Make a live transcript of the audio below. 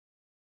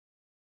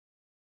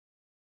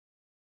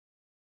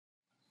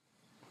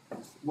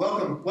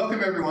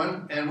Welcome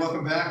everyone, and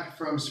welcome back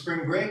from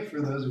spring break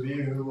for those of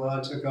you who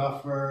took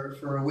off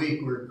for a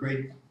week. We're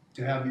great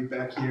to have you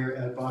back here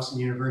at Boston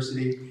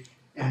University,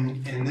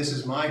 and this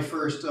is my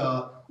first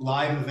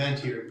live event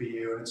here at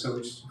BU, and so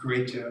it's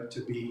great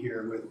to be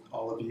here with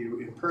all of you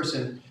in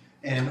person,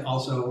 and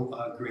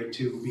also great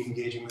to be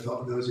engaging with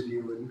all those of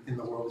you in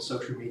the world of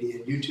social media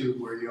and YouTube,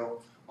 where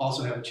you'll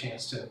also have a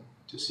chance to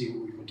see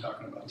what we've been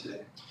talking about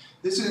today.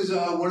 This is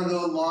one of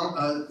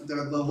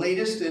the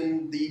latest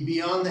in the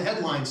Beyond the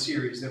Headlines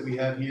series that we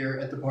have here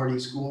at the Pardee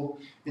School.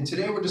 And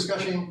today we're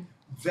discussing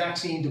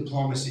vaccine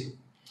diplomacy.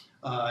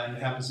 And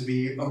it happens to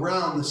be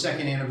around the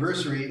second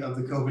anniversary of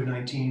the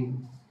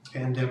COVID-19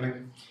 pandemic.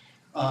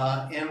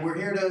 And we're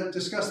here to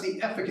discuss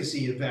the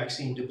efficacy of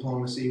vaccine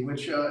diplomacy,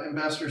 which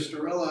Ambassador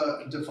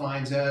Storella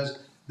defines as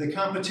the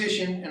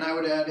competition, and I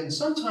would add, and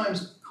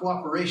sometimes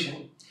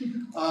cooperation,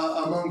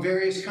 among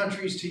various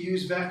countries to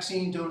use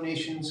vaccine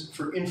donations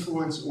for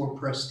influence or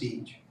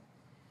prestige.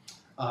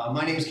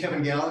 My name is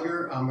Kevin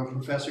Gallagher. I'm a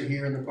professor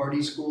here in the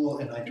Pardee School,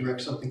 and I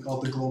direct something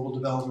called the Global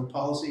Development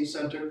Policy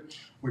Center.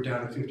 We're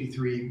down at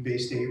 53 Bay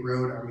State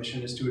Road. Our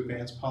mission is to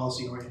advance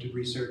policy-oriented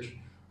research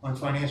on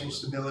financial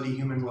stability,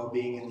 human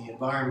well-being, and the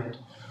environment.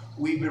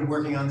 We've been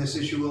working on this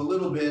issue a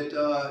little bit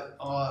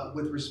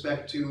with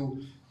respect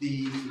to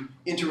the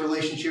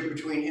interrelationship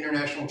between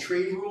international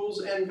trade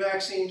rules and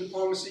vaccine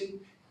diplomacy,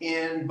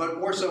 but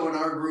more so in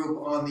our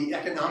group on the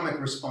economic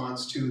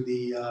response to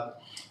the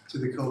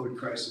COVID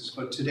crisis.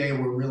 But today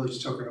we're really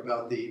just talking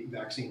about the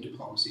vaccine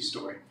diplomacy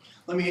story.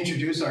 Let me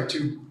introduce our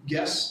two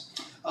guests.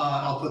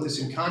 I'll put this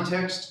in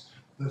context.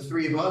 The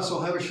three of us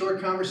will have a short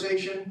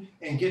conversation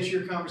and get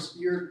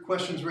your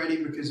questions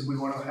ready, because we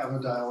want to have a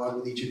dialogue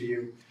with each of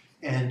you.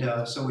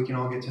 And so we can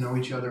all get to know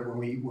each other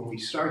when we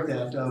start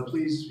that.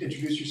 Please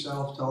introduce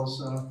yourself. Tell us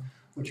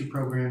what your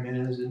program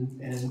is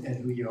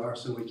and who you are,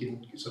 so we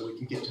can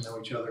get to know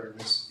each other in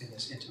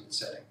this intimate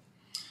setting.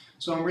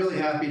 So I'm really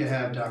happy to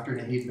have Dr.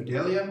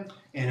 Bhadelia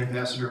and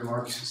Ambassador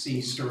Mark C.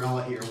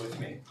 Storella here with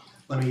me.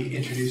 Let me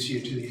introduce you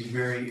to these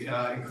very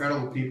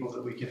incredible people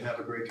that we can have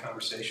a great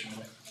conversation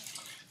with.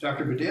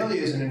 Dr. Bhadelia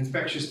is an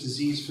infectious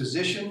disease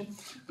physician,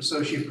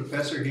 associate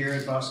professor here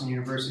at Boston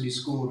University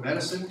School of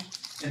Medicine,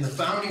 and the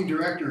founding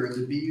director of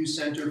the BU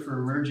Center for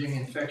Emerging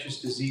Infectious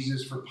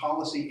Diseases for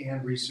Policy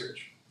and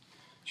Research.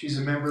 She's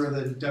a member of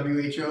the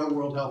WHO,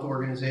 World Health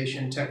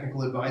Organization,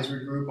 Technical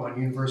Advisory Group on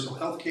Universal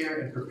Healthcare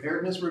and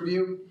Preparedness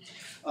Review,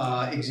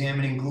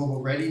 examining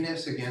global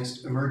readiness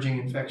against emerging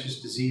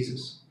infectious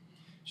diseases.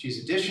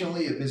 She's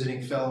additionally a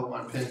visiting fellow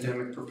on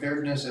pandemic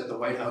preparedness at the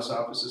White House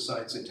Office of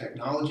Science and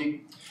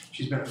Technology.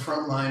 She's been a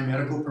frontline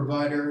medical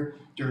provider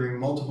during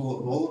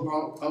multiple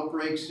Ebola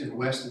outbreaks in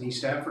West and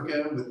East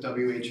Africa with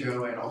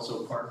WHO and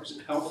also Partners in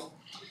Health.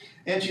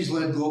 And she's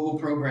led global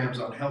programs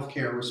on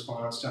healthcare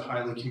response to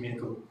highly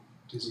communicable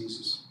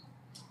diseases.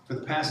 For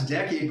the past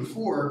decade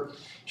before,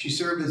 she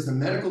served as the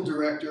medical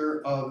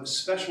director of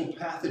Special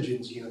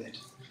Pathogens Unit,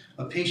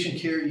 a patient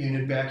care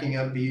unit backing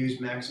up BU's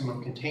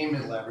Maximum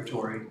Containment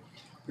Laboratory,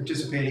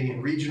 participating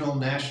in regional,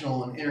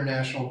 national, and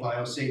international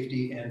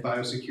biosafety and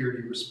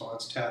biosecurity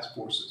response task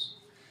forces.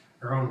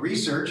 Her own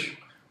research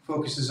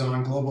focuses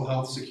on global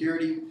health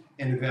security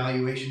and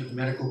evaluation of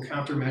medical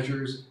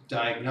countermeasures,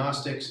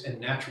 diagnostics, and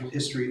natural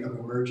history of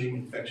emerging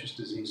infectious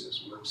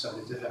diseases. We're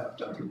excited to have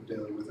Dr.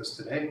 Bhadelia with us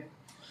today.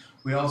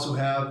 We also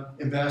have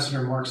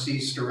Ambassador Mark C.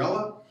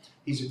 Storella.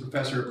 He's a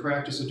professor of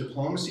practice of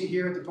diplomacy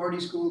here at the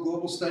Pardee School of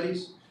Global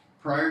Studies.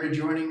 Prior to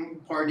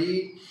joining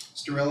Pardee,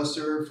 Storella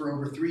served for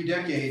over 3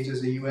 decades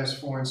as a U.S.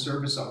 Foreign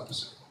Service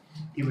officer.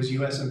 He was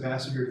U.S.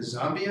 Ambassador to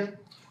Zambia,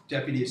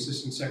 Deputy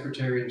Assistant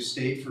Secretary of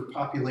State for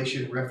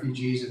Population,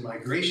 Refugees, and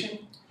Migration,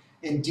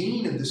 and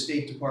Dean of the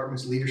State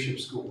Department's Leadership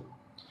School.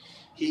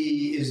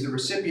 He is the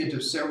recipient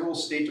of several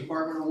State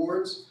Department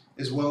awards,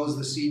 as well as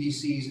the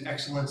CDC's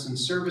Excellence in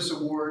Service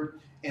Award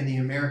and the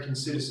American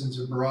Citizens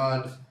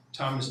Abroad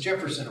Thomas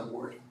Jefferson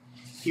Award.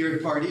 Here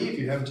at Pardee, if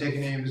you haven't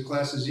taken any of his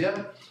classes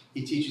yet,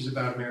 he teaches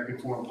about American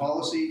foreign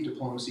policy,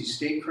 diplomacy,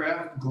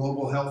 statecraft,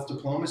 global health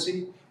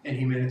diplomacy, and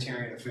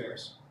humanitarian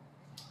affairs.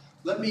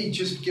 Let me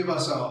just give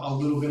us a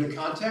little bit of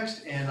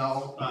context, and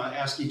I'll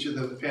ask each of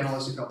the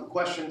panelists a couple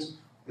questions.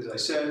 As I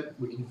said,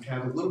 we can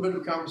have a little bit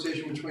of a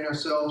conversation between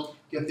ourselves,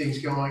 get things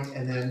going,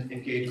 and then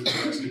engage with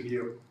the rest of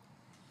you.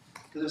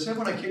 As I said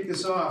when I kicked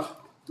this off,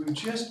 we've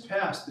just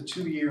passed the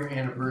 2-year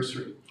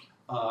anniversary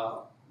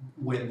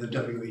when the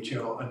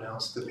WHO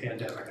announced the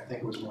pandemic. I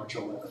think it was March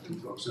 11th,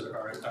 and folks that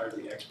are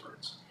the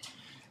experts.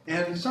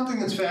 And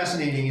something that's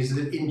fascinating is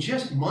that in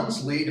just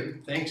months later,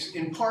 thanks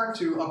in part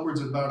to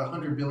upwards of about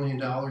 $100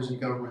 billion in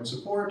government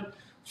support,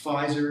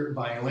 Pfizer,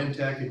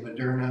 BioNTech, and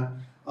Moderna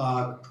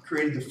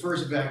created the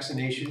first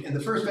vaccination, and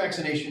the first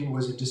vaccination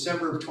was in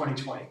December of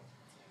 2020.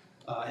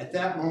 At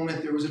that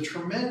moment, there was a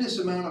tremendous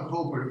amount of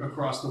hope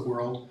across the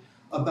world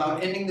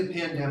about ending the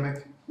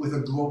pandemic with a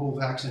global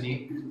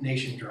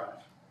vaccination drive.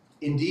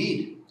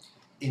 Indeed,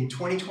 in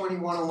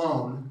 2021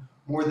 alone,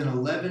 more than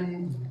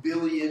 11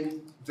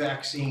 billion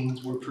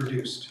vaccines were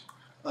produced,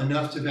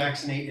 enough to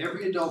vaccinate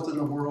every adult in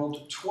the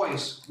world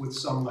twice, with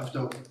some left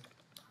over.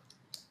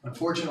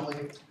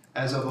 Unfortunately,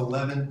 as of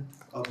 11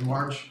 of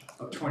March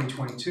of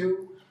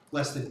 2022,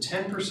 less than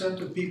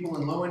 10% of people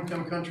in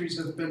low-income countries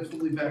have been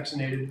fully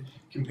vaccinated,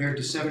 compared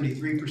to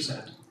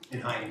 73%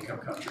 in high-income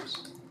countries.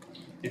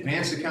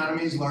 Advanced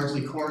economies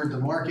largely cornered the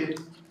market,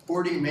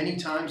 hoarding many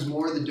times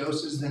more of the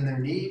doses than their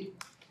need,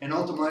 and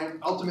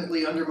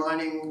ultimately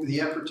undermining the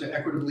effort to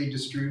equitably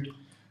distribute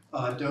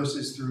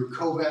doses through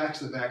COVAX,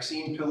 the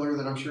vaccine pillar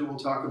that I'm sure we'll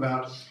talk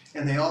about,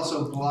 and they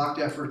also blocked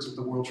efforts at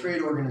the World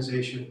Trade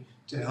Organization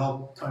to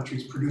help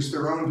countries produce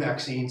their own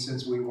vaccines,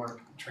 since we weren't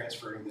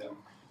transferring them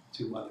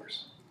to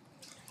others.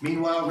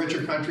 Meanwhile,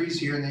 richer countries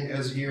here in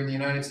the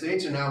United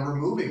States are now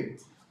removing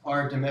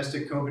our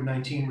domestic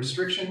COVID-19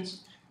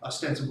 restrictions,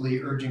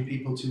 ostensibly urging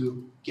people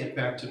to get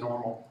back to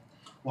normal,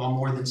 while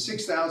more than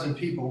 6,000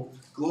 people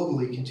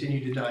globally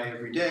continue to die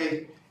every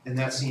day, and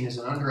that's seen as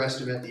an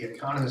underestimate. The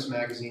Economist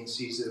magazine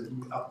sees that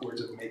upwards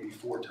of maybe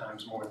 4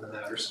 times more than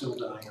that are still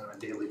dying on a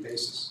daily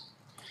basis.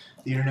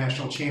 The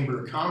International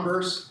Chamber of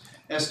Commerce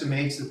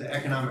estimates that the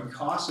economic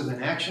cost of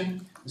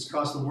inaction has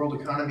cost the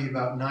world economy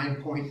about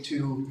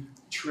 $9.2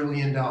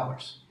 trillion.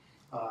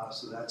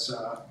 So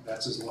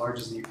that's as large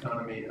as the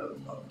economy of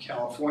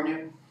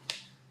California.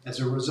 As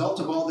a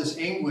result of all this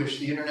anguish,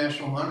 the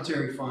International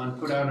Monetary Fund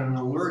put out an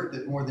alert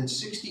that more than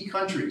 60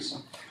 countries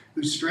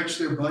who stretched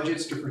their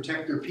budgets to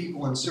protect their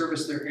people and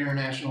service their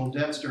international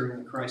debts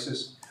during the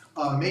crisis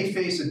may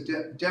face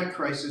a debt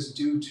crisis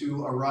due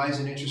to a rise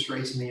in interest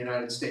rates in the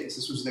United States.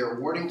 This was their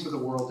warning to the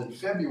world in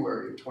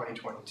February of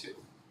 2022.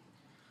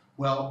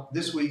 Well,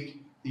 this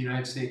week, the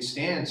United States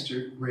stands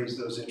to raise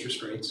those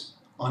interest rates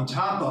on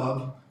top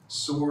of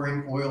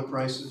soaring oil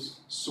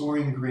prices,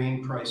 soaring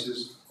grain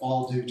prices,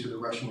 all due to the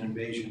Russian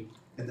invasion,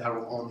 and that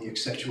will only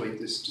accentuate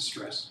this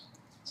distress.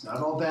 It's not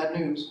all bad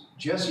news.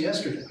 Just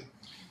yesterday,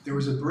 there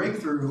was a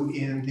breakthrough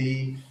in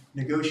the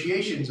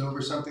negotiations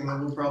over something that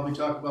we'll probably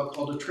talk about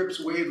called a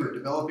TRIPS waiver.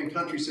 Developing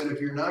countries said, if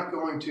you're not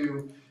going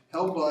to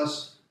help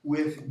us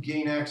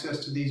gain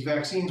access to these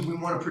vaccines, we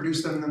want to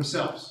produce them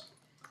themselves.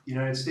 The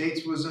United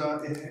States was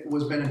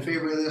been in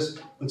favor of this,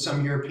 but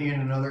some European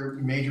and other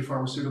major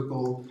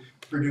pharmaceutical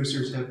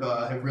producers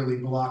have really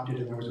blocked it,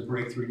 and there was a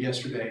breakthrough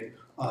yesterday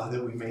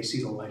that we may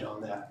see the light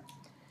on that.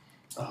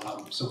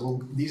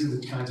 These are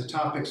the kinds of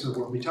topics that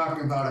we'll be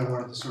talking about. I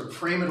wanted to sort of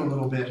frame it a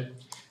little bit.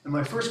 And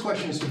my first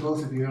question is to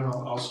both of you, and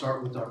I'll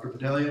start with Dr.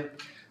 Bhadelia.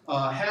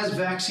 Has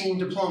vaccine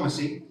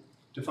diplomacy,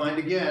 defined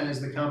again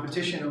as the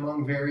competition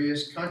among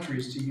various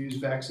countries to use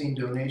vaccine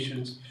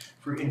donations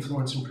for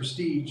influence and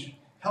prestige,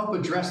 help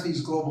address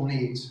these global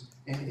needs?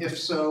 And if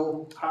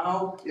so,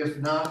 how? If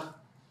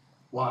not,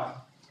 why?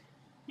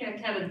 Yeah,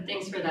 Kevin,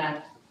 thanks for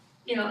that.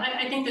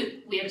 I think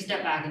that we have to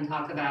step back and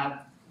talk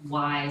about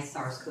why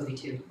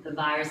SARS-CoV-2, the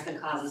virus that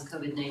causes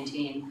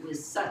COVID-19,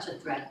 is such a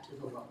threat to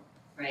the world,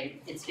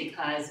 right? It's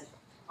because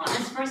on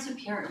its first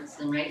appearance,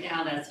 and right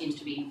now that seems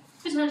to be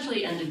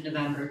potentially end of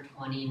November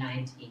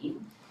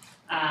 2019,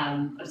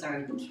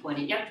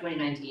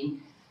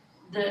 2019,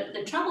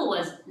 the trouble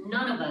was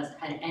none of us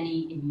had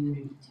any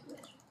immunity to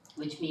it,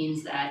 which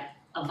means that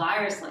a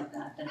virus like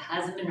that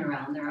hasn't been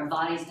around, that our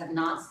bodies have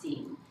not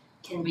seen,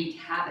 can wreak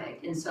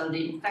havoc. And so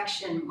the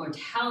infection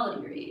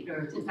mortality rate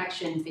or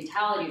infection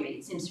fatality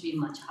rate seems to be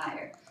much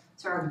higher.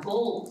 So our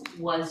goal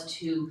was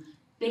to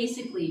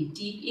basically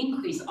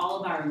increase all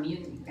of our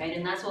immunity, right?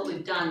 And that's what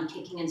we've done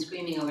kicking and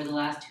screaming over the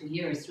last 2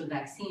 years through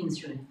vaccines,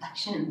 through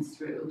infections,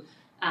 through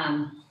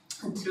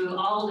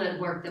all of the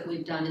work that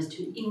we've done is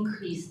to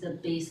increase the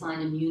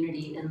baseline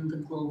immunity in the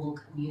global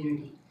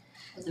community.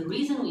 And the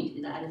reason we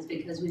do that is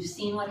because we've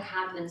seen what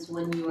happens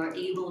when you are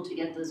able to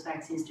get those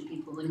vaccines to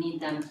people who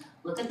need them.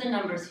 Look at the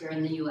numbers here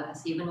in the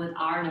US, even with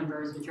our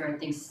numbers, which are I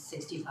think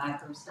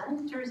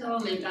 65% or so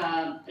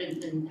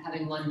in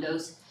having 1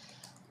 dose.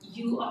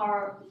 You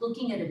are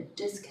looking at a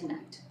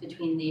disconnect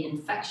between the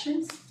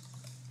infections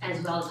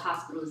as well as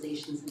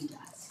hospitalizations and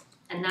deaths.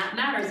 And that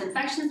matters.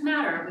 Infections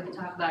matter. We can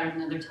talk about it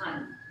another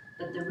time.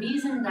 But the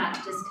reason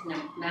that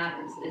disconnect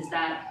matters is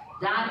that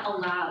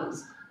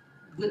allows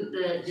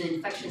the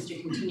infections to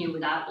continue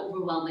without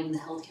overwhelming the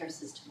healthcare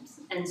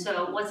systems. And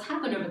so what's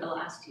happened over the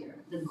last year,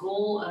 the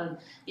goal of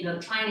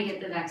trying to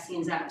get the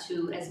vaccines out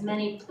to as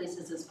many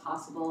places as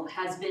possible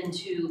has been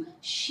to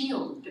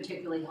shield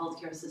particularly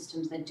healthcare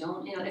systems that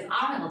don't, if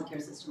our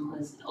healthcare system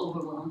was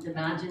overwhelmed,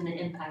 imagine the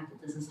impact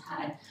that this has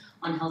had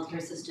on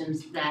healthcare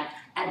systems that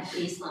at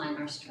baseline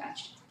are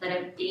stretched, that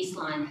at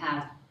baseline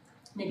have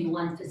maybe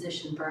 1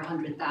 physician per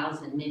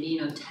 100,000,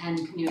 maybe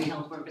 10 community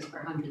health workers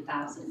per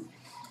 100,000.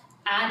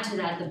 Add to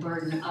that the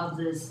burden of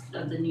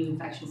the new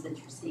infections that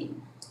you're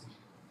seeing.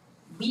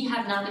 We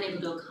have not been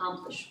able to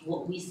accomplish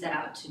what we set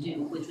out to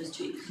do, which was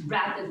to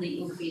rapidly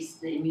increase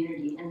the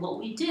immunity. And what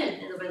we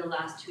did over the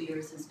last 2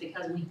 years is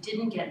because we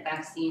didn't get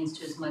vaccines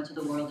to as much of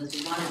the world as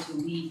we wanted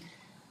to, we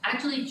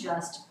actually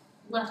just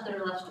left the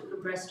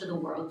rest of the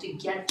world to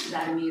get to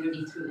that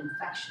immunity through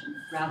infection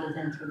rather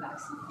than through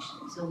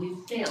vaccination. So we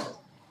failed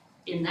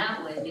in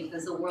that way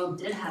because the world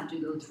did have to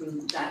go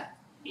through that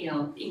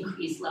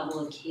increased level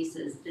of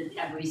cases, that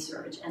every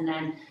surge, and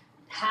then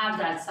have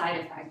that side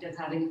effect of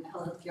having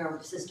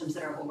healthcare systems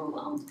that are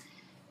overwhelmed.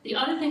 The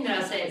other thing that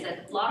I'll say is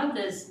that a lot of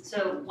this,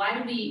 so why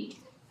do we,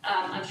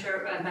 I'm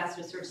sure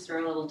Ambassador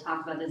Storella will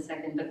talk about this in a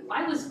second, but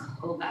why was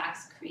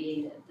COVAX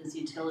created, this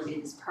utility,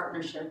 this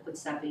partnership with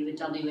CEPI, with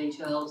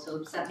WHO? So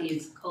CEPI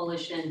is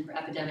Coalition for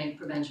Epidemic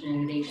Prevention and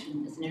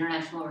Innovation. It's an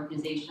international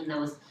organization that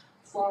was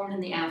formed in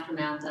the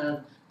aftermath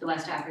of the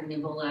West African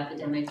Ebola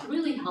epidemic to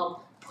really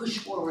help push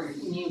forward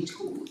new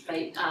tools,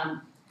 right?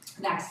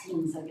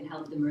 Vaccines that can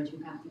help with emerging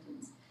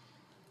pathogens.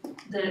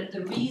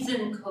 The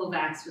reason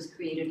COVAX was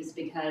created is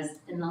because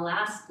in the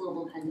last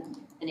global pandemic,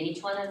 in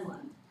H1N1,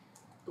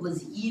 it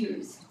was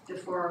years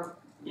before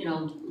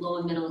low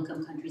and middle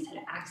income countries had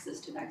access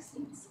to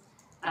vaccines.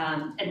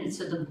 And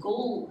so the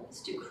goal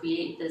was to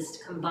create this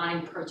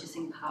combined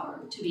purchasing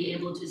power to be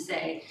able to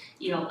say,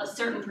 a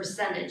certain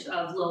percentage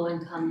of low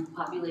income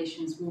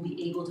populations will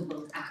be able to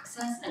both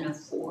access and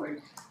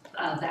afford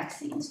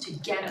vaccines to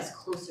get us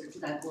closer to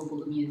that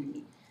global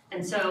immunity.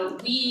 And so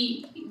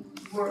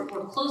we're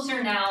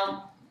closer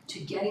now to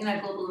getting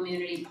that global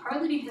immunity,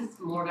 partly because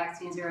more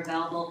vaccines are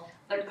available,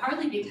 but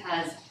partly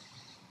because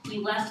we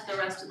left the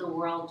rest of the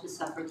world to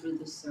suffer through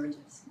the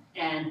surges.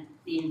 And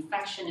the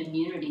infection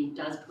immunity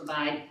does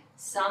provide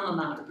some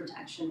amount of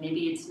protection.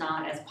 Maybe it's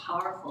not as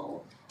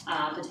powerful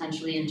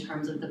potentially in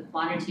terms of the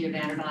quantity of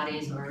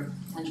antibodies or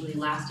potentially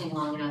lasting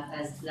long enough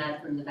as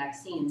that from the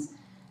vaccines.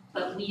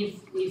 But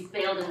we've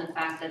failed in the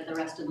fact that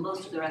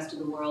most of the rest of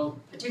the world,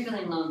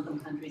 particularly in low-income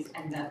countries,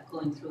 end up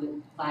going through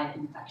it by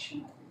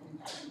infection rather than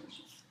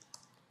vaccination.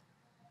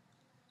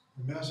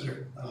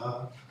 Ambassador,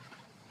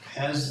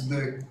 has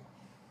the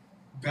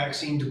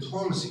vaccine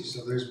diplomacy,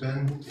 so there's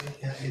been,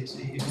 if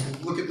you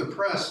look at the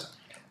press,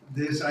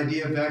 this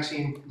idea of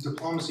vaccine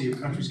diplomacy of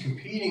countries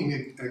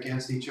competing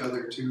against each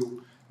other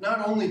to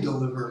not only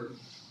deliver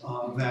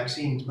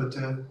vaccines, but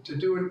to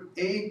do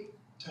it,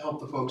 to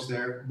help the folks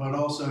there, but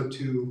also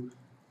to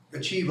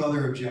achieve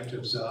other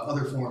objectives,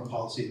 other foreign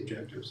policy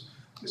objectives.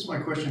 I guess my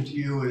question to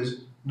you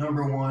is,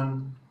 number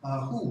one,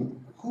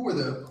 who are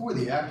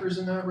the actors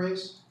in that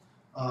race?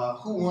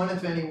 Who won,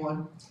 if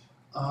anyone?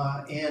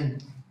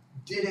 And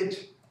did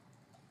it,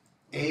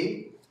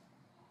 A,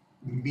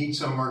 meet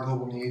some of our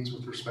global needs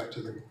with respect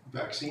to the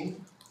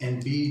vaccine?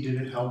 And B, did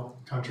it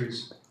help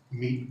countries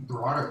meet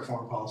broader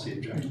foreign policy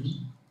objectives?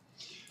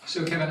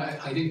 So Kevin,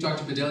 I think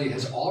Dr. Bhadelia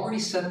has already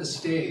set the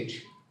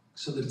stage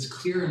so that it's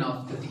clear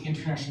enough that the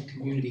international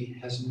community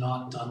has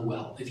not done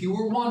well. If you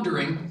were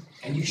wondering,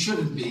 and you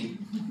shouldn't be,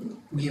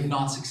 we have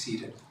not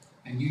succeeded.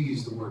 And you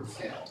used the word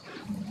failed.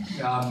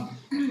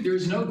 There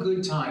is no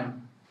good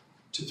time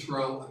to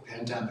throw a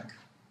pandemic.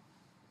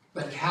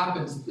 But it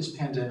happens that this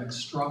pandemic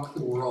struck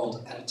the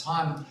world at a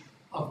time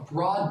of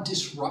broad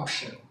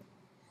disruption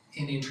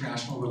in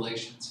international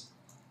relations.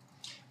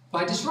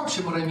 By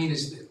disruption, what I mean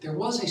is that there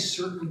was a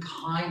certain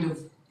kind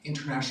of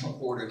international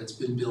order that's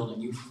been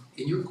building.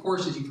 In your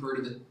courses, you've heard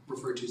of it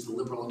referred to as the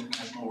liberal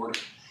international order.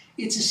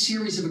 It's a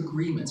series of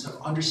agreements, of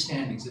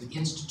understandings, of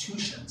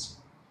institutions.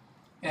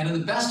 And in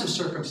the best of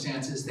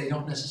circumstances, they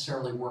don't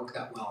necessarily work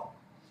that well.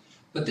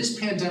 But this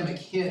pandemic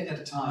hit at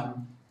a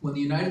time when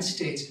the United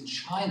States and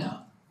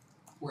China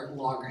were at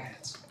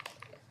loggerheads.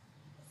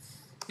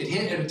 It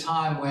hit at a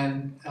time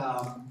when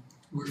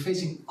we were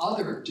facing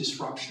other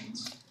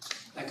disruptions,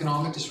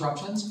 economic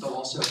disruptions, but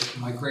also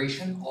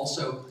migration,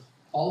 also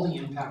all the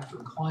impact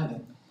from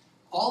climate.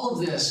 All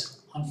of this,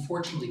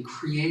 unfortunately,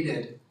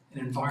 created an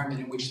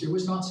environment in which there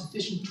was not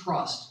sufficient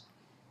trust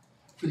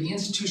for the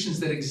institutions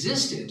that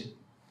existed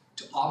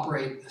to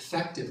operate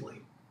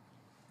effectively.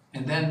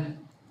 And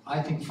then,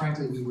 I think,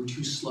 frankly, we were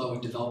too slow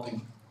in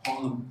developing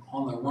on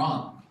the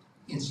run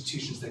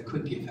institutions that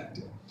could be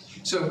effective.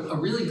 So a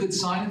really good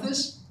sign of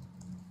this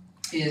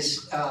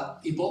is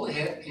Ebola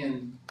hit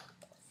in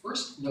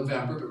first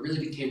November, but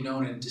really became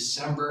known in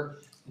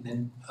December and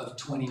then of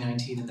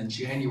 2019 and then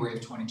January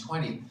of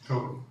 2020.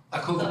 COVID.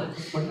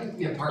 COVID.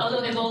 Yeah, part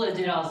Although Ebola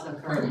did also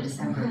occur in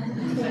December.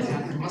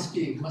 It must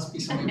be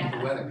something with the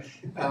weather.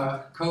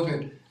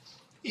 COVID.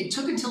 It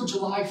took until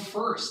July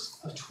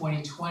 1st of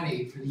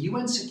 2020 for the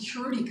UN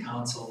Security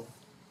Council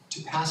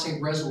to pass a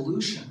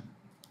resolution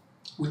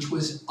which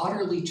was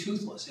utterly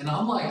toothless. And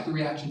unlike the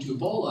reaction to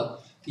Ebola,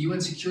 the UN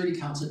Security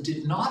Council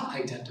did not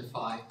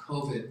identify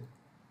COVID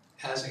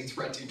as a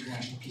threat to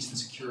international peace and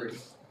security.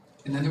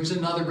 And then there was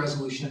another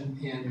resolution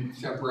in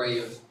February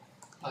of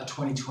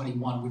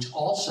 2021, which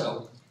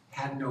also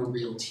had no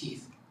real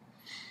teeth.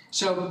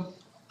 So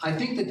I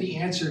think that the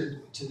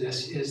answer to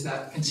this is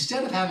that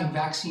instead of having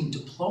vaccine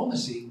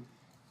diplomacy,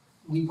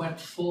 we went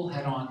full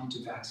head-on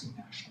into vaccine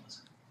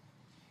nationalism.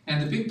 And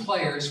the big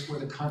players were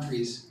the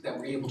countries that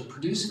were able to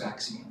produce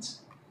vaccines,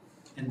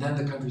 and then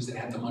the countries that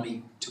had the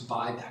money to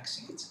buy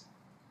vaccines.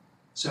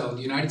 So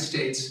the United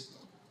States,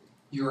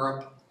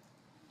 Europe,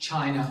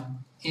 China,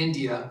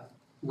 India,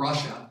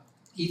 Russia,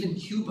 even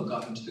Cuba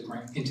got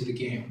into the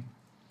game.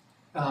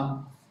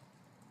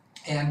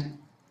 And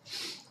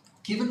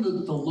given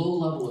the low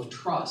level of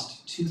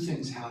trust, two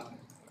things happened.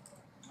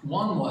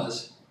 One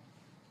was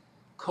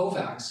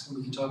COVAX, and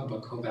we can talk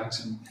about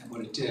COVAX and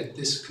what it did,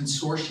 this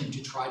consortium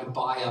to try to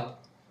buy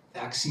up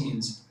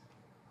vaccines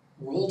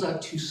rolled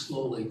out too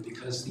slowly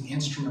because the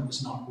instrument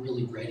was not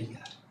really ready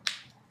yet.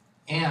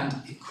 And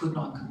it could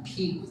not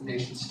compete with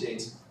nation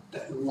states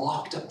that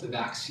locked up the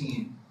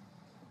vaccine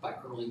by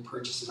early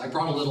purchases. I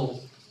brought a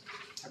little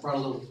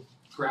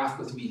graph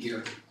with me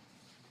here,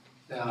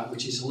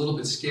 which is a little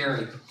bit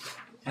scary.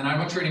 And I'm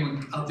not sure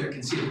anyone out there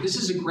can see it. This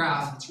is a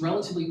graph that's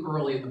relatively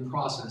early in the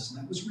process, and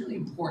that was really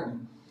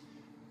important,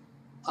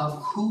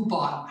 of who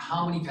bought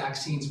how many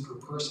vaccines per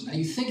person. Now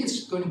you think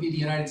it's going to be the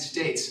United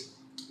States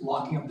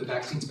locking up the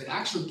vaccines, but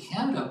actually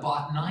Canada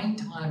bought 9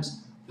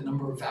 times the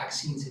number of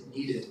vaccines it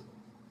needed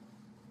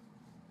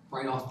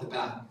right off the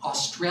bat.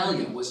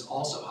 Australia was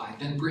also high,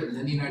 then Britain,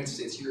 then the United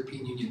States,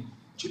 European Union,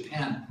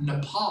 Japan,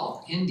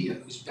 Nepal, India,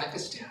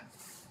 Uzbekistan.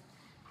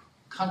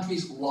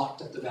 Countries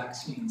locked up the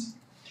vaccines.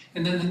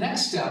 And then the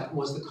next step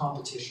was the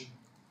competition.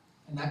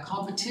 And that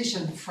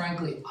competition,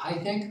 frankly, I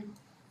think,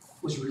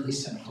 was really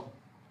cynical.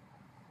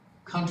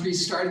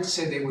 Countries started to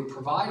say they would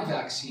provide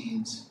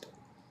vaccines,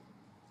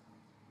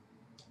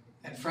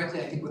 and frankly,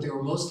 I think what they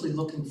were mostly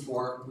looking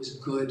for was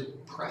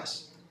good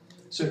press.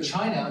 So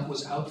China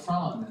was out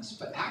front on this,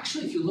 but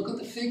actually, if you look at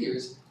the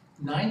figures,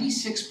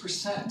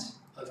 96%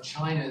 of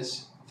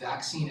China's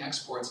vaccine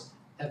exports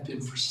have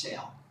been for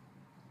sale,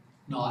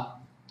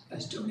 not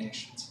as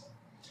donations.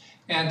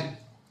 And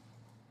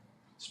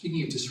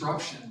speaking of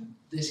disruption,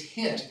 this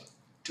hit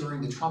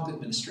during the Trump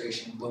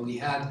administration when we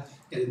had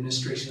an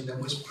administration that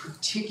was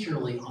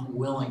particularly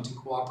unwilling to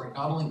cooperate,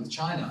 not only with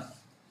China,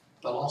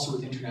 but also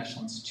with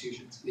international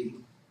institutions.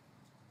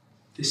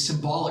 The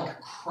symbolic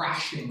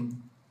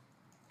crashing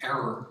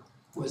error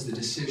was the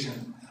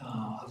decision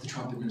of the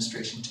Trump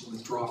administration to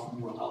withdraw from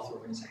the World Health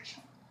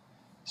Organization.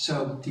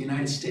 So the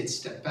United States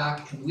stepped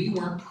back, and we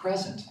weren't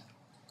present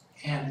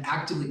and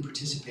actively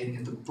participating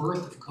in the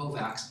birth of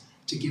COVAX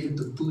to give it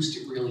the boost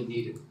it really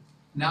needed.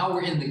 Now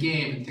we're in the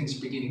game and things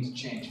are beginning to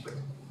change, but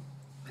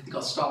I think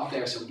I'll stop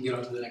there so we can get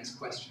on to the next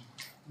question.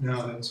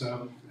 No, that's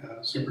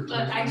super.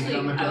 But actually,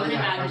 I want to Bhadelia,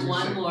 add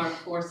one say? more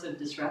course of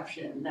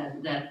disruption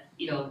that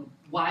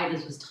why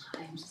this was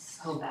timed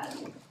so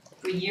badly.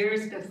 For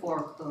years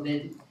before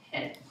COVID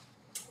hit,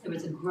 there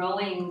was a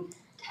growing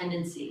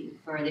tendency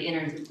for the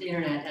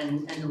internet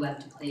and the web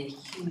to play a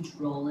huge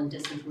role in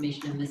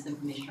disinformation and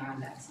misinformation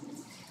around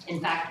vaccines. In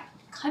fact,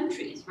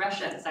 countries,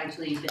 Russia has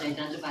actually been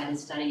identified in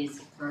studies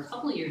for a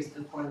couple of years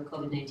before the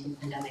COVID-19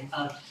 pandemic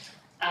of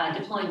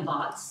deploying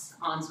bots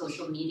on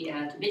social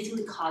media to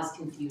basically cause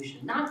confusion,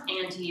 not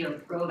anti or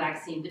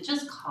pro-vaccine, but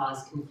just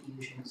cause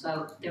confusion.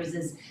 So there was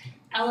this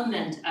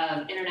element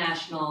of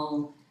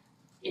international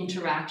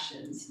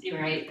interactions,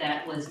 right,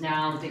 that was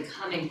now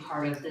becoming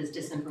part of this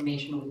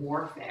disinformation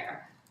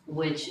warfare,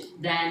 which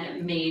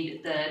then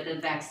made the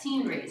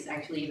vaccine race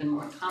actually even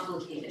more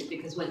complicated,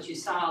 because what you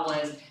saw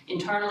was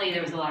internally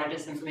there was a lot of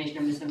disinformation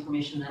and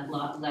misinformation that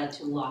led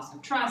to loss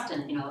of trust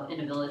and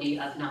inability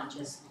of not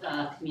just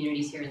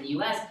communities here in the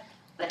US,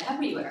 but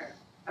everywhere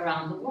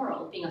around the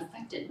world being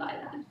affected by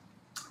that.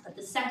 But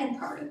the second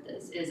part of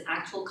this is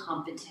actual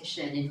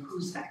competition in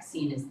whose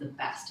vaccine is the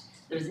best.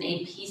 There was an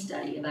AP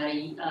study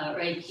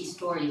AP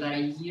story about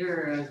a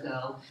year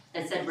ago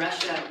that said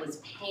Russia was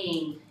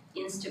paying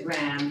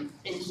Instagram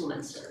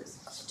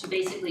influencers to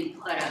basically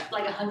put up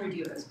like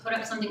 €100, put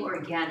up something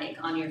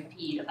organic on your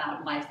feed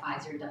about why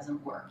Pfizer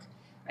doesn't work,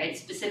 right?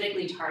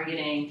 Specifically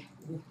targeting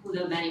who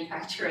the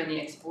manufacturer and the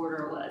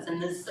exporter was.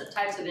 And these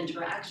types of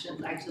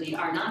interactions actually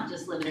are not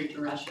just limited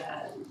to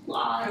Russia. A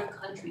lot of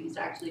countries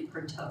actually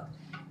partook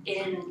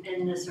in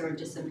this sort of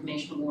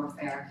disinformation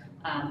warfare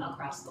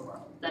across the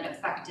world that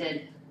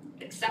affected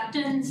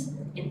acceptance,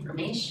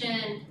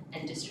 information,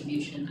 and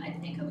distribution, I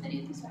think, of many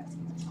of these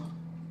vaccines as well.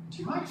 Do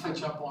you mind if I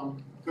jump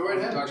on Go right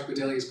ahead. Dr.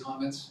 Badelia's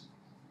comments?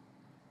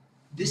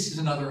 This is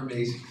another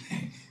amazing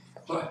thing,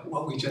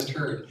 what we just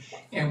heard.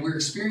 And we're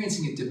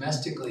experiencing it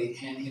domestically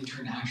and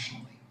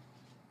internationally.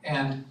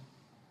 And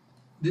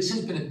this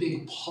has been a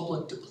big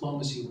public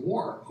diplomacy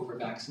war over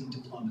vaccine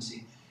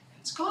diplomacy.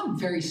 It's gone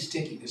very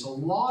sticky. There's a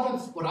lot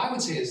of, what I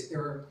would say is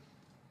there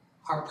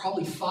are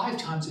probably 5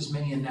 times as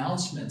many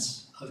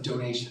announcements of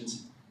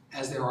donations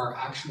as there are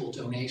actual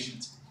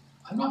donations.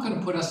 I'm not going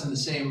to put us in the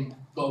same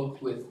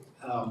boat with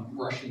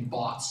Russian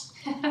bots,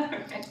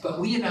 but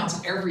we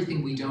announce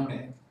everything we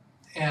donate,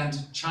 and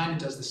China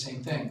does the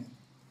same thing.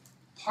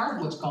 Part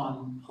of what's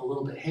gone a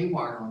little bit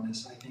haywire on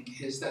this, I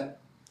think, is that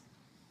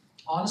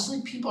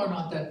honestly, people are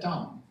not that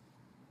dumb,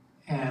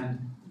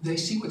 and they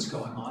see what's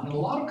going on, and a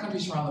lot of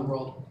countries around the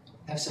world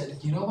have said,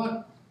 you know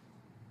what,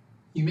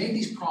 you made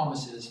these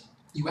promises,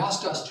 you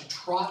asked us to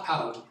trot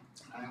out,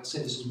 and I would say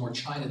this is more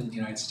China than the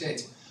United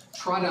States,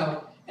 trot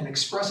out and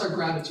express our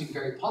gratitude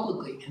very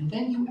publicly, and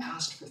then you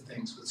asked for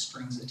things with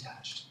strings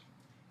attached.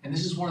 And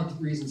this is one of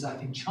the reasons I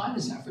think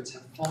China's efforts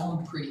have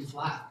fallen pretty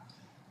flat,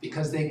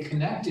 because they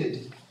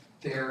connected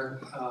their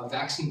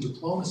vaccine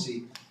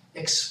diplomacy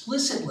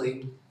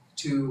explicitly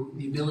to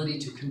the ability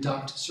to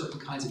conduct certain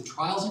kinds of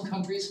trials in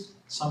countries,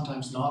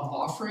 sometimes not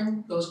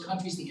offering those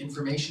countries the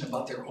information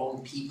about their own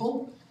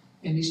people,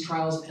 in these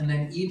trials, and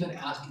then even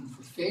asking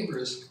for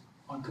favors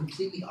on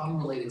completely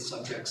unrelated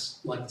subjects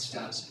like the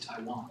status of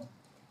Taiwan.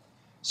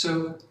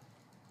 So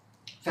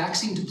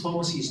vaccine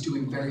diplomacy is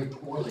doing very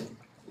poorly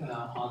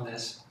on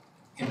this,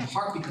 in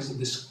part because of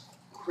this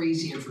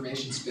crazy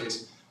information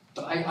space.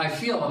 But I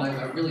feel, and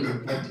I really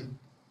would like to,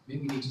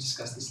 maybe we need to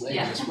discuss this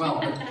later as well,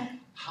 but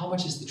how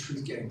much is the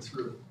truth getting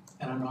through?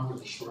 And I'm not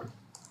really sure.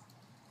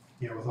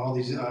 Yeah, with all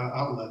these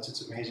outlets,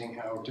 it's amazing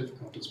how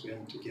difficult it's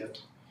been to get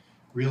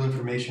real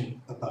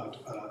information about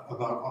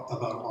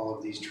all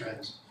of these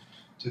trends.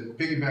 To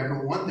piggyback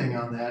on one thing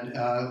on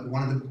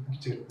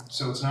that,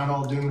 so it's not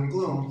all doom and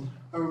gloom,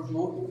 I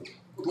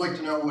would like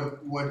to know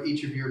what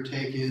each of your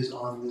take is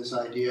on this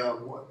idea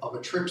of a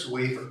TRIPS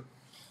waiver.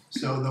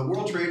 So the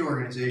World Trade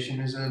Organization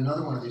is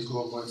another one of these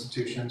global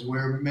institutions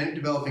where many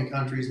developing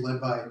countries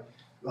led by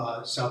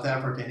South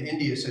Africa and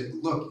India said,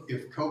 look,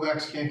 if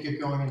COVAX can't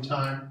get going in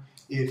time,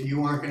 if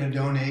you aren't going to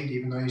donate,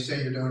 even though you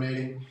say you're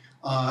donating,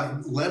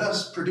 let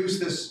us produce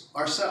this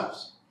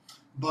ourselves.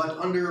 But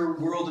under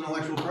world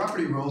intellectual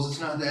property rules,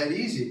 it's not that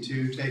easy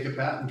to take a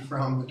patent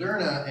from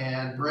Moderna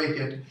and break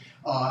it,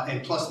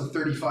 and plus the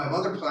 35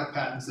 other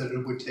patents that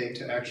it would take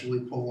to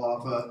actually pull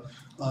off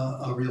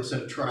a real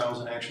set of trials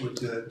and actually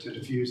to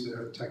diffuse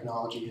the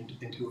technology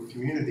into a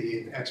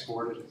community and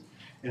export it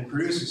and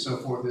produce it, so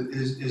forth,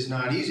 is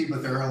not easy.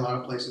 But there are a lot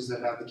of places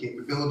that have the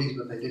capabilities,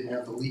 but they didn't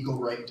have the legal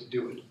right to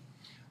do it.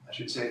 I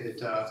should say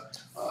that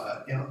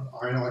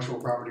our intellectual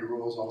property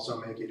rules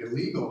also make it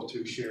illegal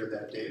to share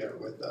that data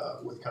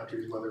with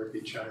countries, whether it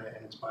be China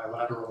and its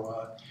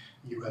bilateral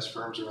U.S.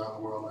 firms around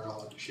the world are not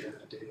allowed to share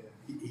that data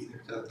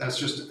either. That's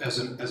just as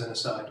an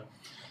aside.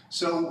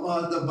 So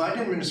the Biden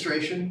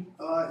administration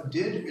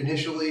did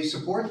initially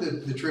support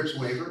the TRIPS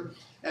waiver,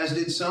 as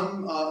did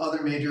some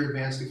other major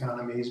advanced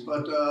economies,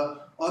 but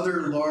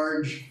other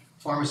large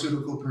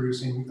pharmaceutical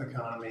producing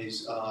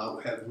economies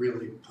have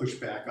really pushed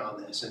back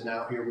on this, and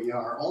now here we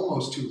are,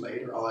 almost too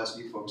late, or I'll ask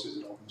you folks, is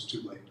it almost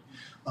too late?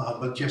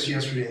 But just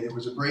yesterday there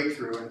was a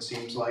breakthrough, and it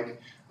seems like,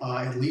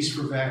 at least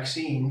for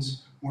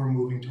vaccines, we're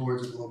moving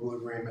towards a global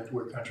agreement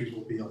where countries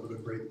will be able to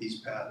break these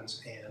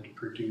patents and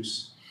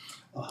produce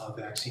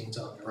vaccines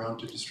on their own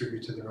to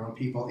distribute to their own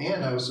people,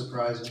 and I was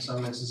surprised in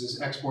some instances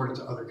exported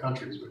to other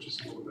countries, which is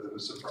a little bit of a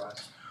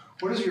surprise.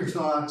 What is your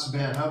thoughts,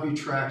 Ben? How have you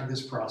tracked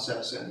this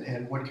process,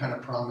 and what kind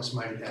of promise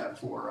might it have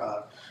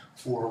for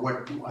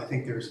what I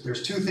think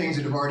there's two things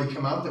that have already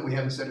come out that we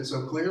haven't said it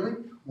so clearly.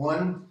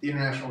 One, the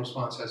international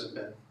response has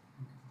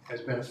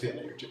been a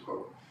failure, to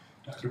quote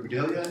Dr.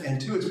 Bhadelia, and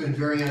two, it's been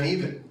very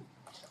uneven,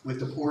 with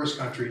the poorest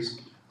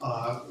countries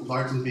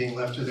largely being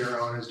left to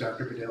their own, as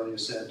Dr. Bhadelia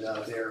said,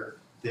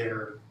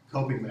 their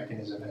coping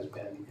mechanism has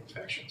been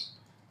infections.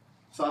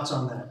 Thoughts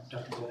on that,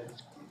 Dr.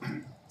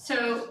 Bhadelia?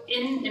 So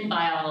in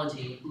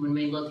biology, when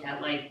we look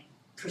at like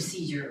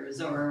procedures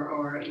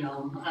or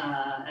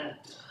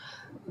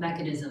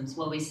mechanisms,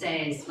 what we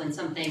say is when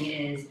something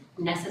is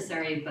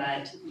necessary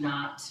but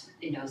not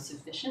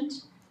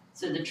sufficient.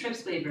 So the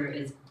TRIPS waiver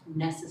is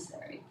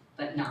necessary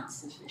but not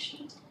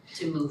sufficient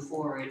to move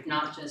forward,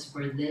 not just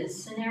for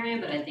this scenario,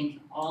 but I think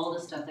all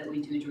the stuff that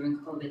we do during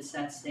COVID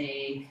sets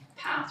a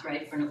path,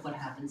 right, for what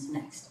happens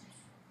next.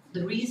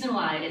 The reason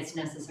why it's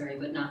necessary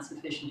but not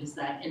sufficient is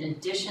that in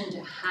addition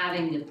to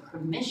having the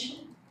permission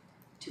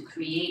to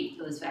create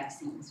those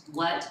vaccines,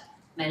 what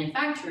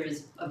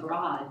manufacturers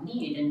abroad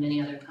need in many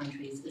other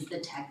countries is the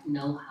tech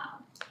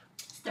know-how,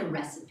 it's the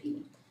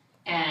recipe.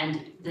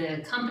 And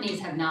the companies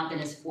have not been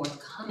as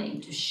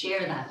forthcoming to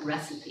share that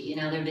recipe.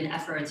 There have been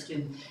efforts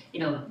to,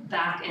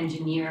 back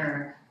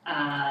engineer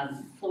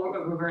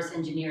or reverse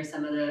engineer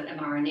some of the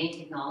mRNA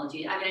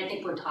technology. I mean, I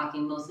think we're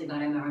talking mostly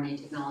about mRNA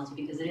technology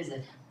because it is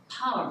a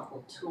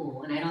powerful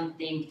tool, and I don't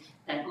think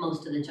that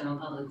most of the general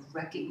public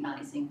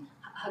recognizes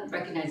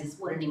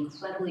what an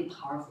incredibly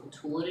powerful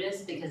tool it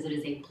is, because it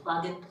is a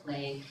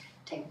plug-and-play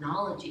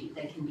technology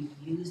that can be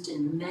used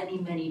in many,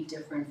 many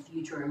different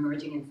future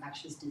emerging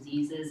infectious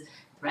diseases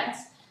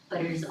threats, but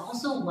it is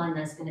also one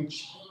that's going to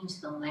change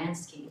the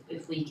landscape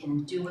if we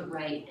can do it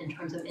right in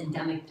terms of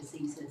endemic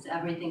diseases,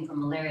 everything from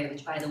malaria,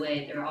 which, by the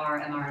way, there are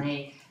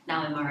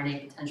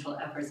mRNA potential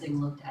efforts being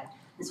looked at.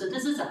 And so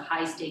this is a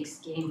high-stakes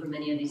game for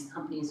many of these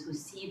companies who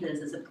see this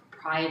as a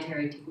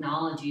proprietary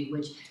technology,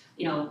 which,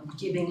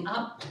 giving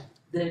up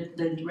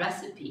the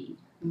recipe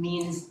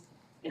means,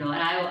 and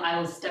I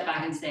will step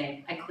back and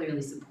say, I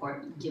clearly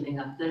support giving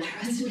up the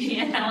recipe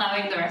and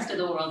allowing the rest of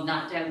the world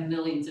not to have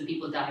millions of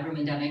people die from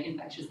endemic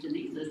infectious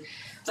diseases.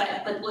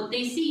 But what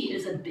they see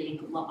is a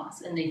big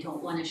loss, and they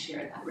don't want to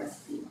share that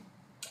recipe.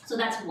 So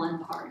that's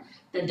one part.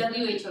 The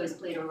WHO has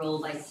played a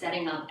role by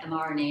setting up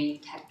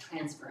mRNA tech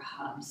transfer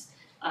hubs,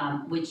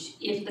 which,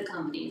 if the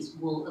companies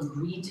will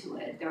agree to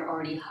it, there are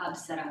already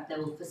hubs set up that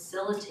will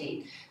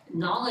facilitate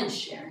knowledge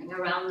sharing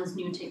around this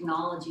new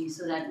technology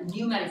so that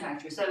new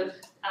manufacturers,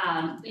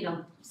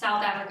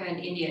 South Africa and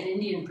India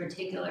in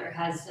particular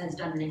has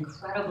done an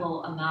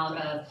incredible amount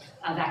of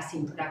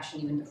vaccine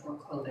production even before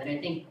COVID. I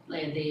think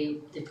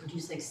they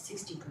produce like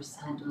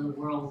 60%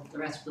 of the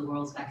rest of the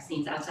world's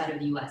vaccines outside of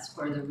the US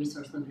for the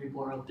resource limited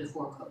world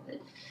before COVID.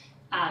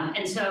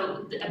 And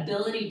so the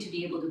ability to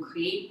be able to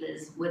create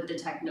this with the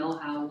tech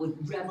know-how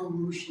would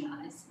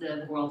revolutionize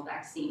the world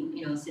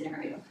vaccine,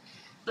 scenario.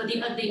 But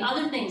the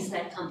other things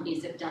that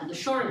companies have done, the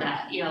short of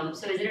that,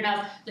 so is it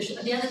enough?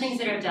 The other things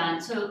that are done,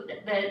 so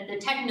the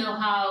tech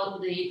know-how,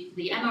 the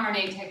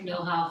mRNA tech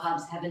know-how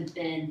hubs hasn't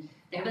been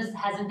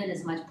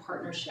as much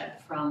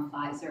partnership from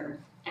Pfizer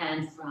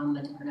and from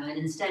Moderna. And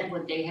instead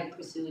what they have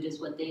pursued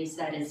is what they've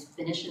said is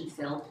finish and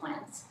fill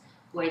plants,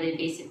 where they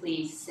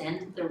basically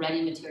send the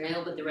ready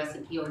material with the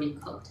recipe already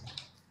cooked.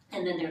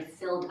 And then they're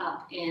filled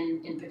up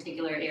in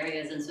particular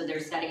areas. And so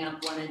they're setting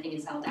up one, I think,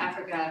 in South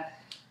Africa.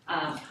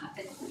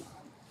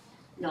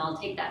 No, I'll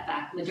take that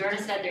back. Moderna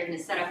said they're going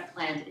to set up a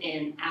plant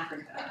in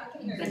Africa,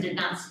 but did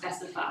not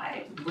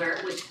specify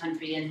which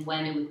country and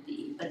when it would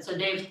be. But so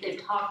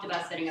they've talked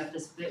about setting up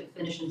this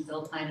finish and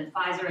fill plant. And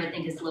Pfizer, I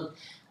think, has looked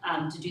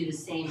to do the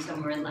same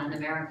somewhere in Latin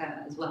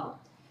America as well.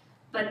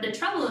 But the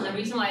trouble, and the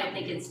reason why I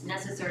think it's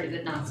necessary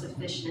but not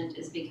sufficient,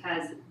 is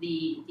because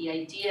the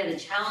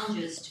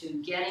challenges to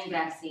getting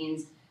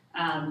vaccines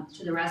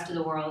to the rest of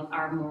the world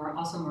are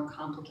also more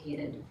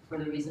complicated for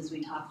the reasons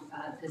we talked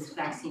about. This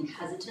vaccine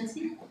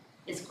hesitancy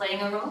is playing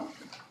a role,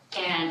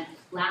 and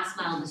last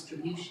mile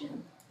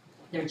distribution,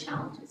 their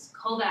challenges.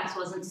 COVAX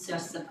wasn't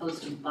just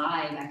supposed to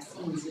buy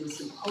vaccines, it was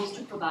supposed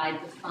to provide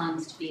the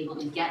funds to be able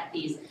to get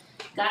these.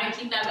 Gotta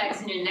keep that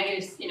vaccine in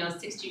negative,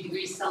 60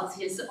 degrees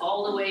Celsius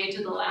all the way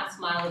to the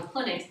last mile of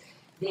clinics.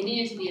 They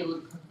needed to be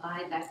able to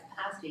provide that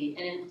capacity.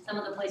 And in some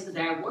of the places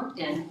that I worked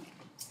in,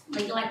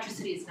 like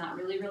electricity is not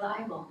really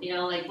reliable.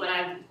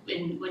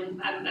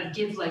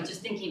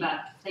 Just thinking about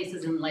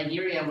places in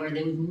Liberia where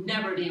they would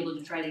never be able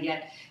to try to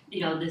get,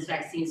 these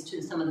vaccines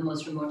to some of the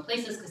most remote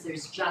places because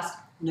there's just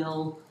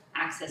no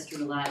access to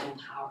reliable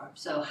power.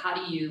 So how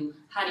do you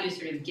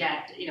sort of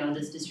get,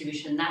 this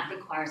distribution? That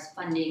requires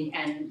funding,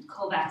 and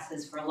COVAX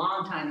has for a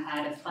long time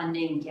had a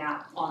funding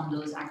gap on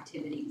those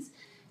activities.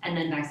 And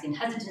then vaccine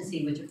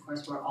hesitancy, which of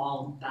course we're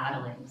all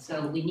battling.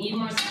 So we need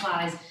more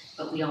supplies,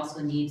 but we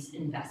also need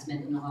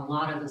investment in a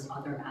lot of those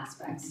other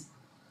aspects.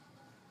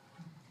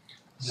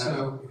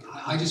 So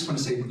I just want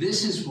to say,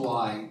 this is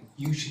why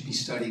you should be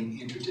studying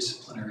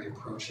interdisciplinary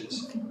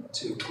approaches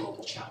to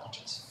global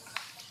challenges.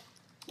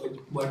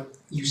 What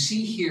you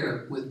see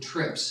here with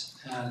TRIPS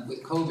and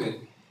with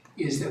COVID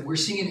is that we're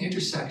seeing an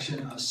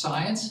intersection of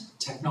science,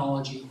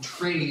 technology,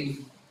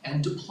 trade,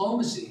 and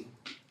diplomacy.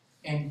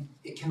 And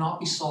it cannot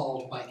be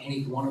solved by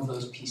any one of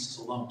those pieces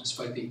alone,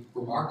 despite the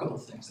remarkable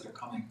things that are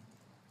coming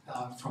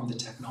from the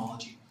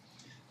technology.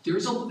 There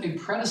is a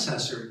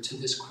predecessor to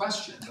this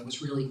question that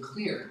was really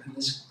clear, and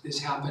this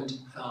happened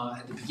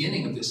at the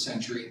beginning of this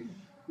century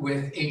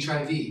with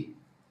HIV.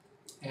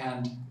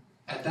 And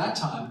at that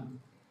time,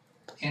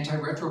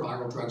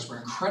 antiretroviral drugs were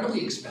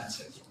incredibly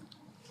expensive.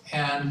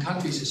 And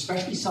countries,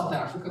 especially South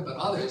Africa, but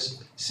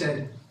others,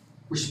 said,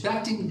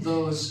 respecting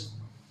those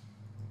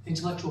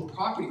intellectual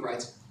property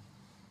rights,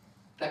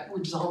 that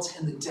results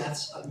in the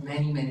deaths of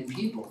many, many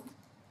people.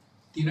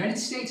 The United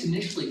States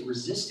initially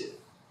resisted.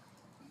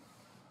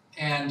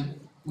 And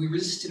we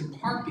resisted in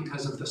part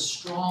because of the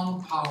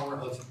strong power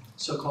of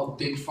so-called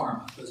big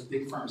pharma, those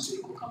big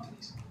pharmaceutical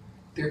companies,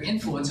 their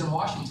influence in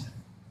Washington.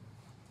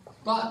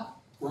 But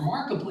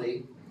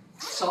remarkably,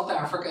 South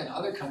Africa and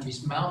other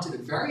countries mounted a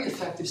very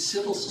effective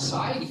civil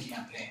society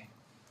campaign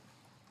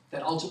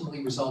that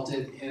ultimately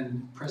resulted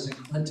in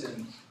President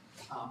Clinton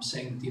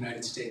saying that the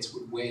United States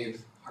would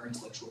waive our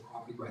intellectual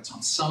property rights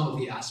on some of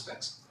the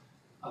aspects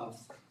of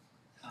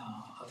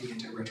the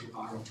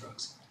antiretroviral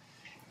drugs.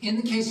 In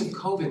the case of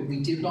COVID, we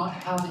did not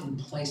have in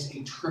place a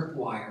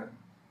tripwire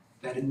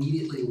that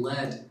immediately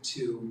led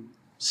to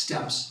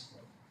steps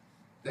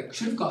that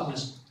should have gotten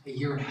us a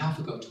year and a half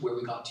ago to where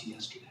we got to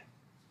yesterday.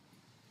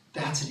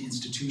 That's an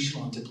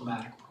institutional and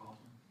diplomatic problem.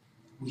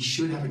 We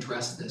should have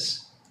addressed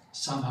this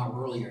somehow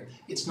earlier.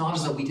 It's not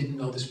as though we didn't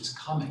know this was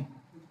coming.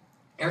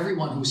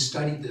 Everyone who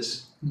studied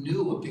this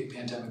knew a big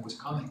pandemic was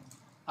coming.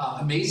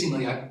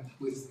 Amazingly,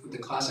 with the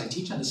class I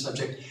teach on this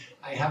subject,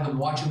 I have them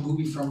watch a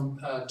movie from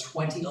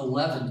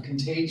 2011,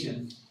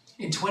 Contagion.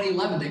 In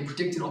 2011, they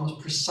predicted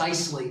almost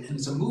precisely, and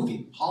it's a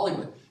movie,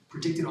 Hollywood,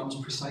 predicted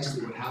almost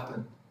precisely what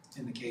happened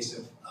in the case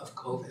of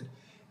COVID.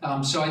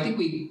 So I think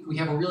we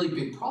have a really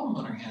big problem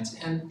on our hands,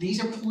 and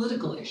these are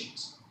political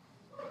issues.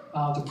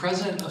 The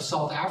president of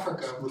South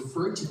Africa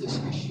referred to this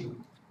issue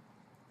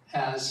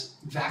as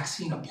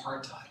vaccine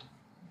apartheid.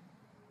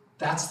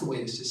 That's the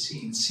way this is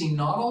seen. It's seen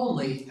not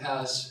only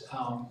as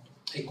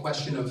a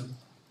question of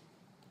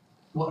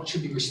what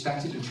should be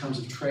respected in terms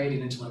of trade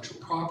and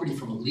intellectual property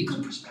from a legal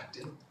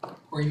perspective,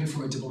 or even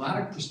from a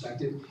diplomatic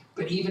perspective,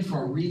 but even from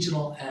a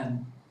regional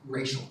and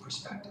racial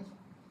perspective.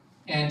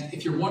 And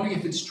if you're wondering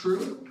if it's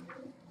true,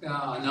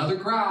 another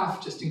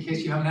graph, just in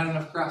case you haven't had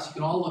enough graphs, you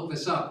can all look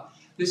this up.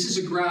 This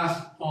is a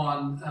graph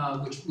on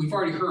which we've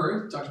already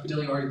heard. Dr.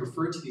 Bhadelia already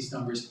referred to these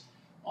numbers,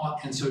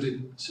 and so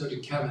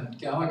did Kevin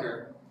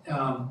Gallagher.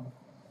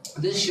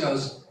 This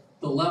shows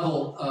the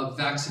level of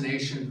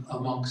vaccination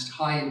amongst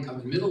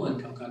high-income and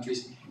middle-income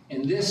countries,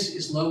 and this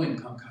is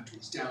low-income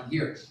countries down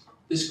here.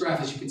 This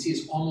graph, as you can see,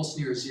 is almost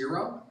near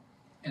zero,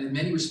 And in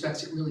many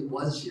respects, it really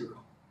was zero,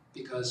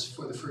 because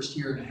for the first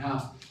year and a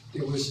half,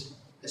 there was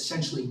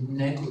essentially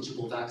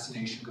negligible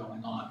vaccination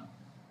going on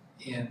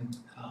in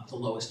the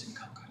lowest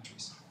income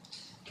countries.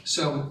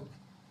 So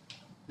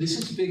this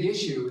is a big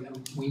issue,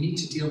 and we need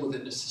to deal with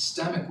it in a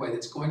systemic way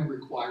that's going to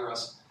require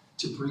us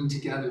to bring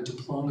together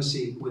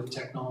diplomacy with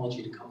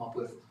technology to come up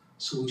with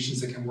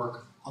solutions that can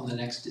work on the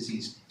next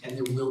disease. And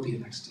there will be a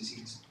next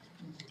disease.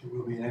 There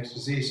will be a next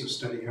disease, so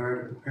study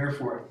hard and prepare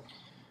for it.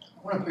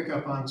 I want to pick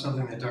up on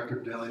something that Dr.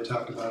 Bhadelia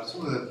talked about,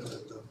 some of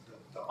the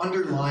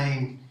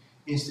underlying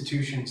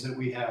institutions that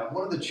we have.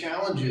 One of the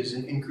challenges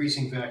in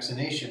increasing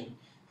vaccination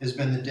has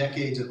been the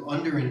decades of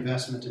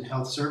underinvestment in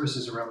health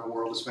services around the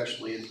world,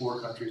 especially in poor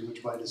countries,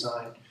 which by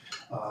design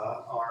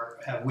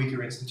have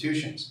weaker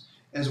institutions,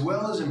 as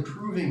well as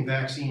improving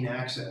vaccine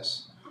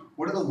access.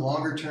 What are the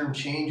longer-term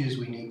changes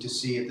we need to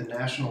see at the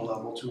national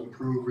level to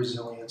improve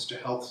resilience to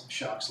health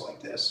shocks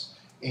like this?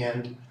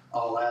 And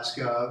I'll ask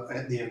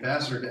the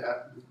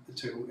ambassador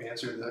to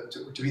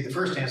be the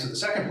first to answer the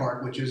second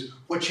part, which is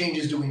what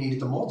changes do we need at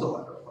the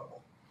multilateral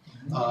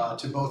level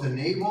to both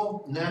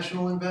enable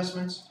national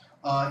investments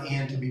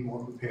and to be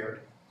more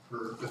prepared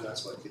for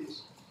events like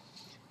these?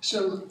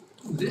 So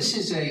this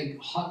is a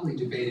hotly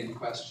debated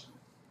question,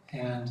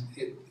 and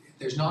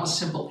there's not a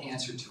simple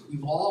answer to it.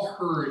 We've all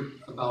heard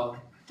about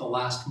the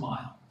last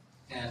mile,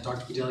 and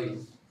Dr.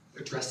 Bhadelia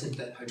addressed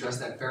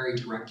that very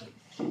directly.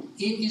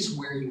 It is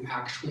where you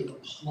actually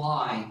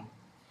apply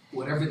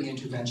whatever the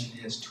intervention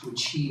is to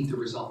achieve the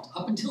result.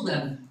 Up until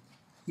then,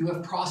 you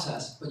have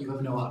process, but you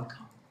have no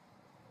outcome.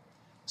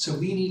 So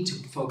we need to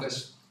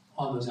focus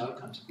on those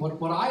outcomes.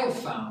 What I have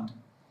found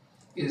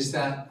is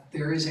that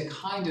there is a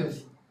kind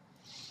of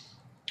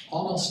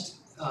almost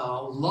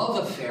love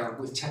affair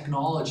with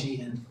technology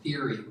and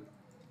theory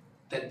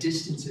that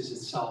distances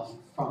itself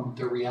from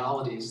the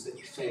realities that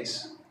you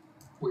face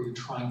where you're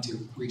trying to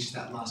reach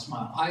that last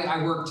mile.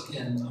 I worked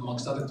in,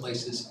 amongst other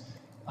places,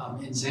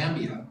 in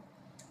Zambia,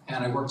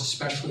 and I worked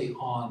especially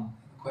on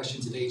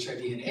questions of HIV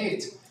and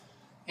AIDS.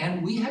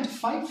 And we had to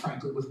fight,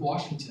 frankly, with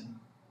Washington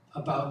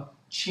about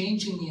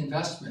changing the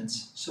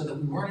investments so that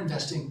we weren't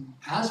investing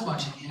as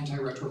much in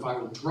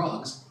antiretroviral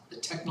drugs, the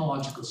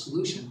technological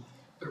solution,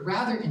 but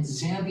rather in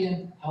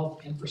Zambian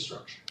health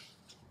infrastructure.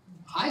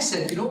 I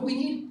said, you know what we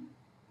need?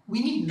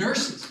 We need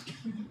nurses.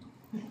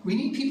 We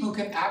need people who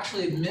can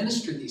actually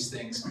administer these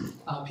things,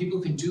 people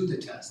who can do the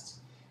tests.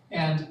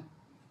 And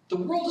the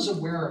world is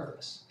aware of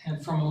this.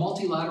 And from a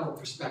multilateral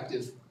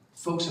perspective,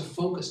 folks have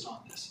focused on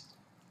this,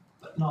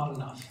 but not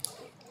enough.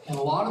 And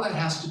a lot of that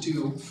has to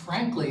do,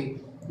 frankly,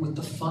 with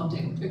the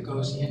funding that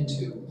goes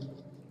into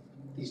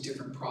these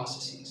different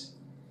processes.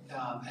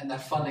 And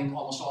that funding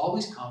almost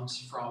always comes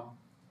from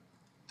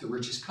the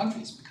richest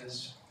countries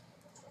because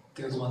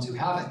they're the ones who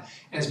have it.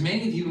 As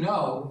many of you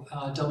know,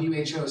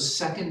 WHO's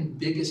second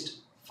biggest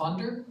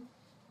funder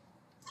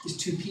is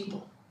two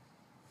people,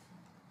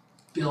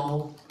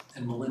 Bill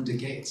and Melinda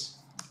Gates.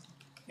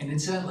 And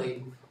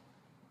incidentally,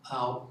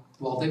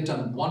 while they've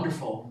done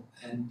wonderful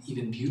and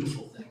even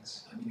beautiful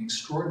things, I mean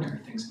extraordinary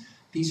things,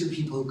 these are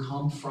people who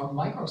come from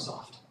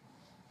Microsoft.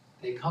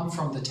 They come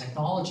from the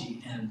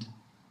technology end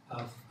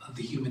of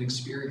the human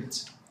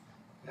experience.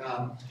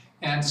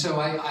 And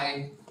so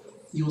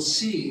you'll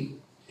see,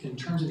 in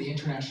terms of the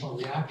international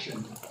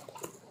reaction,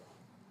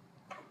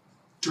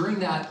 during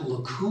that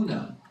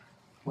lacuna,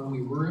 when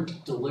we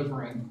weren't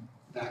delivering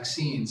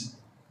vaccines,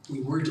 we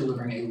were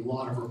delivering a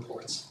lot of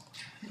reports.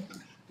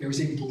 There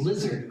was a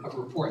blizzard of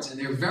reports, and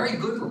they're very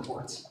good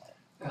reports.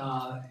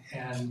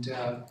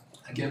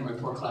 Again, my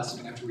poor class is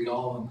going to have to read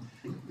all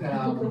of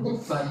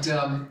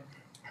them.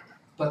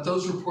 But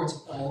those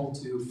reports all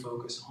do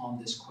focus on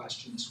this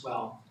question as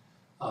well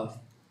of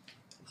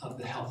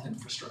the health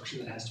infrastructure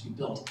that has to be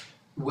built.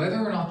 Whether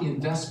or not the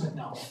investment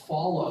now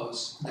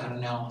follows that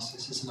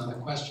analysis is another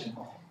question.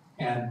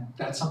 And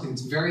that's something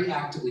that's very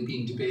actively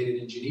being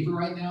debated in Geneva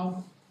right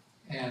now,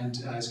 and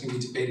is going to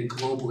be debated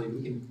globally.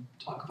 We can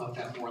talk about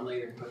that more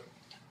later. But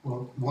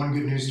well, one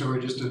good news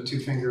story, just a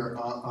two-finger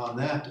on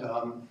that.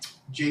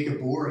 Jacob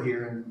Bohr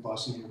here in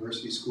Boston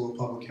University School of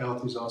Public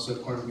Health, who's also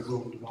part of the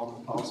Global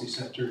Development Policy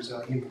Center's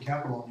Human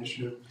Capital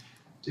Initiative,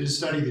 did a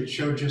study that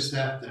showed just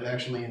that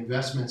actually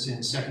investments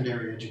in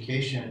secondary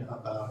education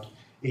about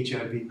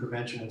HIV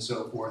prevention and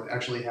so forth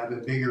actually have a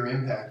bigger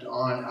impact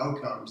on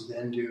outcomes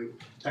than do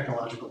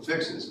technological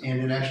fixes.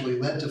 And it actually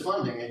led to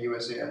funding at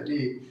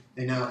USAID.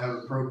 They now have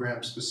a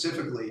program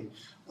specifically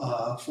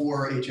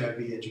for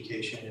HIV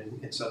education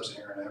in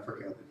sub-Saharan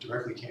Africa that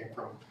directly came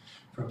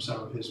from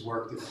some of his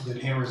work that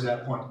hammers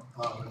that point.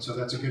 And so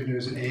that's a good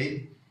news. And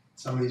A,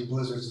 some of these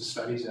blizzards of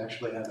studies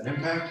actually have an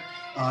impact.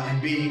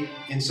 And B,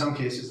 in some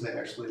cases, they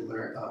actually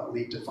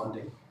lead to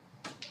funding.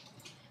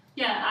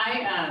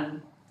 Yeah,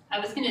 I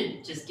was going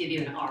to just give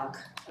you an arc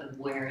of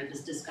where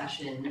this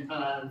discussion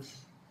of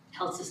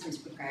health systems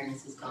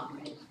preparedness has gone,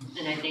 right?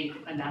 And I think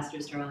Ambassador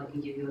Storella can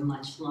give you a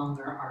much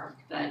longer arc,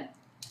 but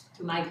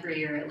through my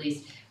career at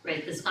least,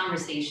 right, this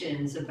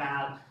conversations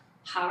about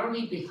how are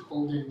we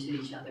beholden to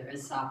each other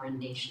as sovereign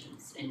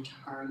nations in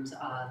terms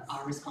of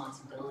our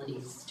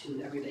responsibilities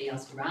to everybody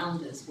else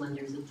around us when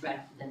there's a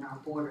threat within our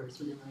borders,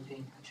 within our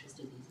infectious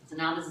diseases? And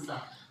now this is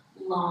a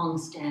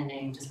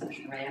long-standing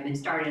discussion, right? I mean, it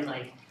started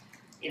like,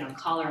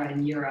 cholera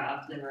in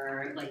Europe. There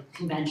were like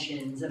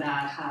conventions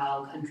about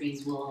how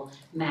countries will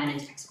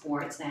manage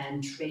exports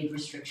and trade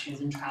restrictions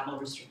and travel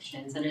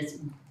restrictions, and it's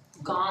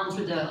gone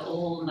through the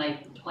old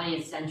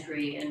 20th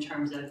century in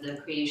terms of the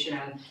creation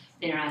of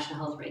the International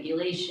Health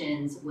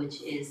Regulations,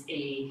 which is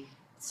a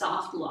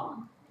soft law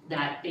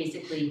that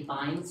basically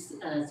binds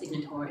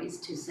signatories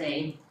to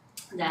say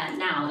that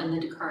now in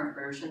the current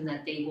version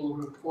that they will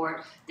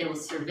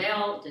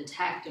surveil,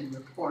 detect, and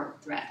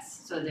report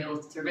threats. So they will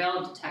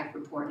surveil, detect,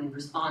 report, and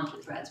respond to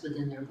threats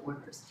within their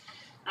borders.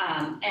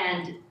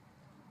 And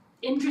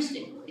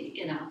interestingly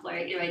enough,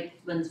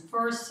 when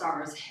first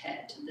SARS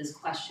hit, this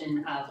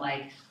question of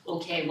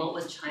okay, what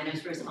was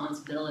China's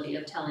responsibility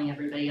of telling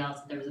everybody else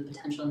that there was a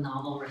potential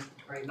novel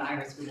respiratory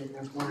virus within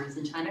their borders?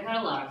 And China got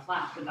a lot of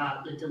flack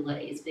about the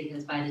delays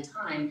because by the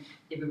time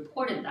they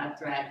reported that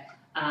threat,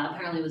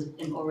 apparently it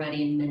was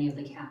already in many of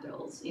the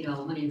capitals,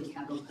 many of the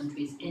capital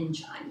countries in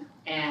China.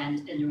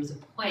 And there was a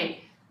point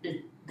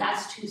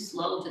that's too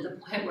slow, to the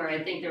point where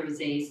I think there was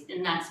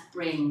in that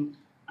spring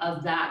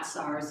of that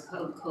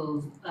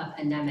SARS-CoV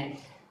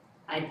pandemic,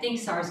 I think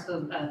SARS,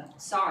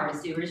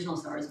 the original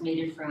SARS, made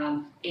it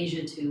from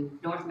Asia to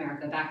North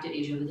America, back to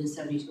Asia within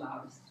 72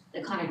 hours.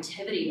 The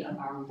connectivity of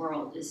our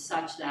world is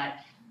such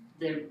that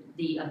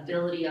the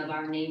ability of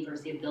our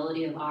neighbors, the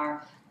ability of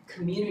our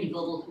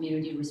global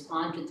community to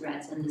respond to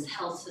threats, and this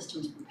health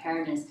systems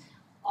preparedness,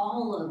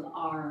 all of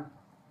our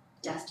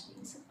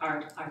destinies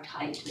are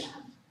tied to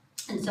that.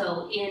 And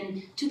so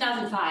in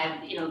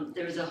 2005,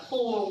 there was a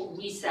whole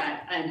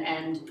reset,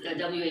 and the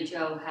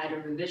WHO had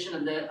a revision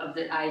of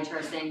the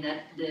IHR saying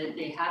that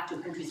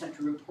countries have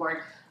to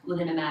report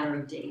within a matter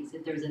of days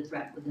if there's a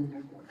threat within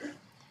their border.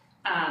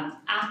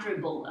 After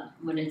Ebola,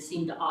 when it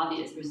seemed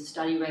obvious, there was a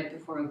study right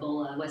before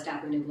Ebola, West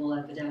African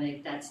Ebola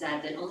epidemic, that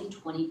said that only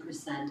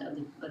 20%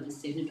 of the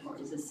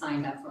signatories that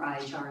signed up for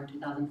IHR in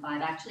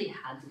 2005 actually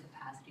had the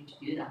capacity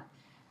to do that.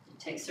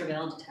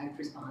 Surveil, detect,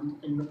 respond,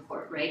 and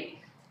report, right?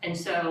 And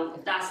so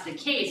if that's the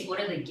case, what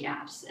are the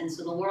gaps? And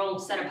so the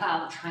world set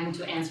about trying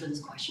to answer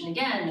this question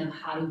again of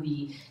how do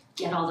we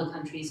get all the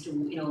countries to,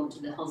 to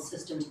the health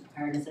systems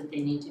preparedness that they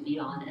need to be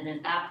on. And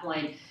at that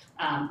point,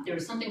 there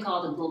was something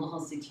called the Global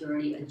Health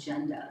Security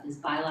Agenda, this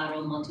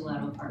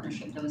multilateral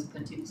partnership that was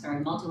put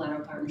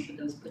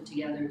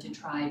together to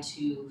try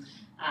to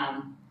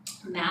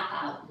map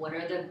out what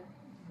are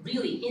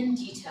in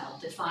detail,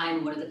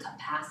 define what are the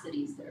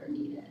capacities that are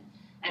needed.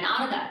 And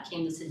out of that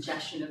came the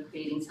suggestion of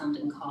creating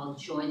something called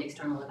joint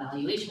external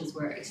evaluations,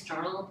 where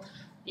external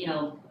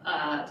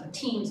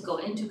teams go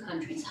into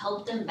countries,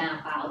 help them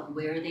map out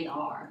where they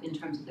are in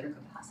terms of their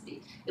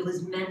capacity. It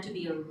was meant to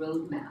be a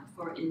roadmap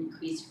for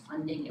increased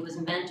funding. It was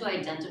meant to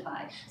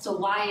identify. So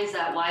why is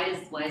that? Why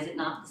is it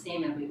not the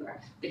same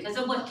everywhere? Because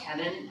of what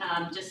Kevin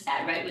just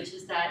said, right? Which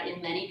is that in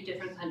many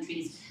different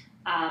countries,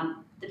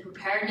 the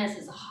preparedness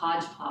is a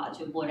hodgepodge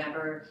of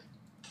whatever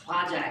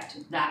project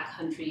that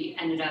country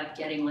ended up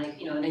getting.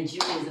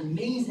 Nigeria is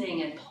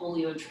amazing at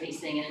polio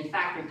tracing, and in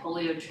fact their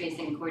polio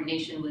tracing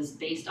coordination was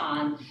based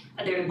on,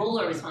 their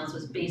Ebola response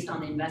was based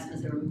on the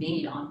investments that were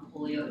made on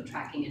polio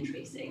tracking and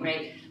tracing,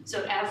 right?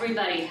 So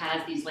everybody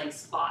has these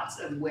spots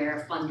of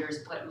where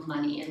funders put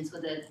money, and so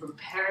the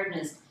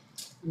preparedness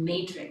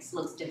matrix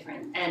looks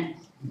different. And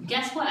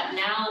guess what,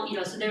 now,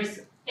 so there's,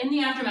 in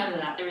the aftermath of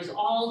that, there was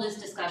all this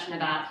discussion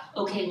about,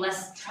 okay,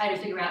 let's try to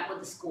figure out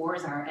what the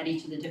scores are at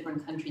each of the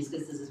different countries,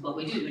 because this is what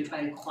we do. We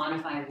try to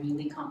quantify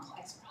really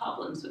complex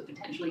problems that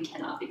potentially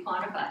cannot be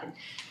quantified,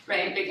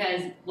 right?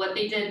 Because what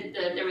they did,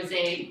 there was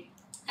a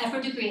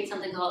effort to create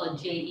something called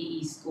a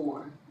JEE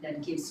score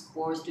that gives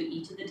scores to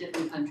each of the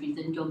different countries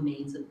in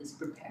domains of this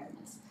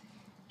preparedness.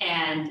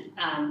 And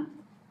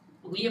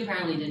we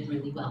apparently did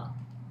really well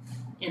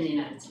in the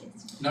United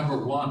States.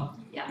 Number one.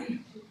 Yeah.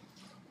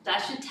 That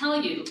should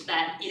tell you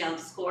that,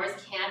 scores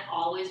can't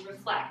always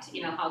reflect,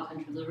 how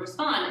countries will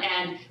respond.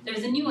 And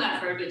there's a new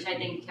effort, which I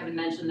think Kevin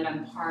mentioned, that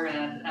I'm part of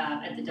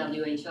at the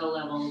WHO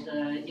level,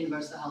 the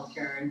Universal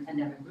Healthcare and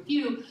Pandemic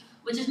Review,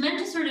 which is meant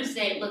to sort of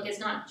say, look, it's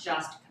not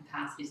just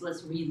capacities.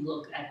 Let's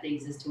re-look at the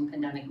existing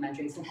pandemic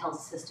metrics and health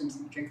systems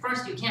metrics.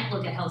 First, you can't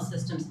look at health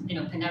systems,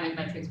 pandemic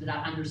metrics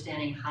without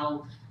understanding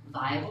how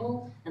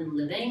viable and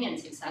living and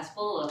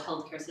successful a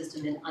healthcare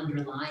system is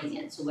underlying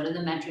it. So what are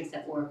the metrics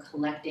that we're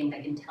collecting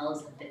that can tell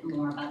us a bit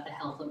more about the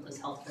health of those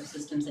healthcare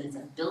systems and its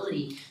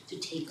ability to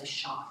take a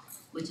shock,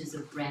 which is a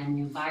brand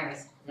new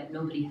virus that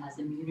nobody has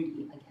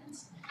immunity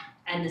against.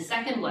 And the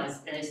second was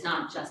that it's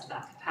not just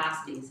about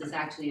capacities, it's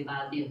actually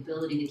about the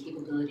ability, the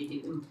capability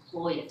to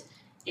employ it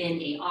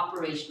in a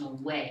operational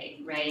way,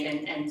 right?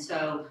 And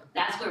so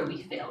that's where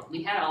we failed.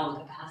 We had all the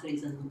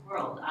capacities in the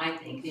world, I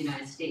think, the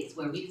United States.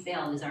 Where we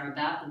failed is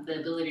the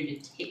ability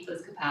to take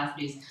those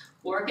capacities,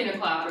 work in a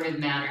cooperative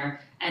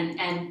manner,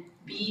 and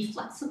be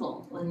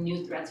flexible when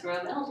new threats are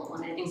available.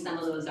 And I think some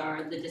of those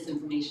are the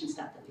disinformation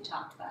stuff that we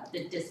talked about,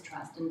 the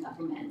distrust in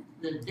government,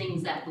 the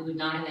things that we would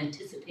not have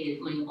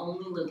anticipated when you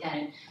only look at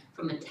it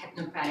from a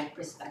technocratic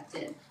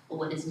perspective of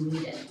what is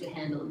needed to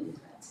handle new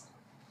threats.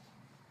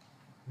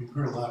 We've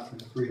heard a lot from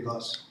the three of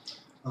us.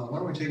 Why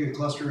don't we take a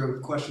cluster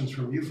of questions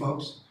from you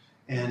folks,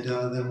 and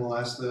then we'll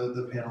ask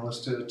the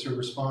panelists to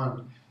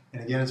respond.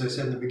 And again, as I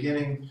said in the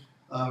beginning,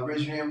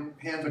 raise your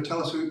hand, but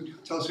tell us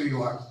who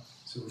you are,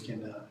 so we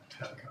can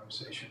have a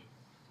conversation.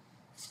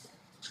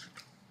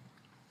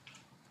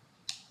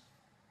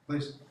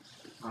 Please.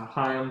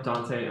 Hi, I'm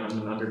Dante.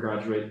 I'm an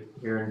undergraduate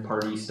here in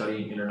Pardee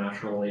studying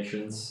international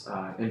relations.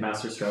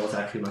 Ambassador Storella is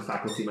actually my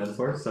faculty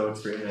mentor, so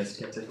it's really nice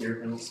to get to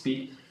hear him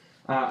speak.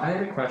 I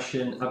had a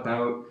question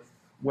about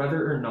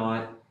whether or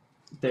not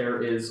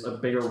there is a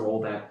bigger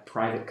role that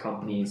private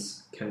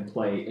companies can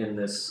play in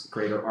this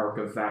greater arc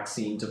of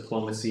vaccine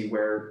diplomacy,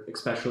 where,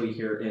 especially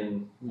here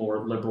in more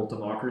liberal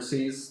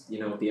democracies, you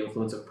know, the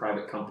influence of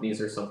private companies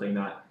are something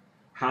that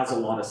has a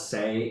lot of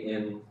say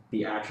in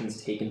the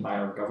actions taken by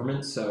our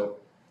government. So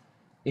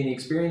in the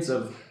experience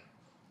of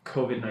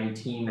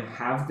COVID-19,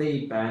 have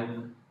they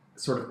been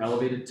sort of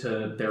elevated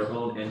to their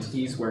own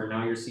entities, where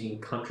now you're seeing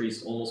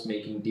countries almost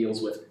making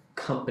deals with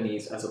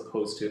companies as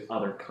opposed to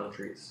other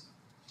countries?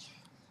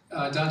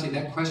 Dante,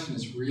 that question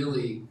is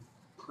really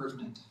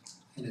pertinent,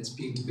 and it's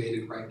being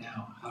debated right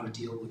now, how to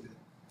deal with it.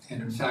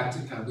 And in fact,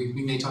 we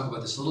may talk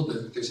about this a little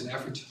bit, but there's an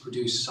effort to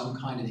produce some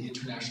kind of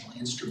international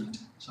instrument,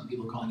 some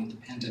people are calling it the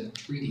Pandemic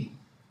Treaty,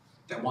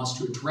 that wants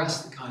to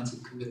address the kinds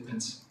of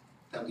commitments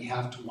that we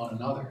have to one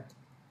another.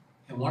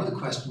 And one of the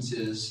questions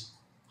is,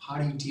 how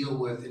do you deal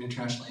with an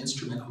international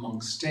instrument among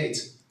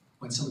states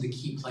when some of the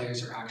key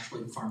players are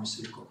actually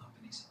pharmaceutical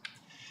companies?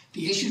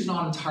 The issue is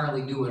not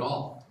entirely new at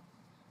all.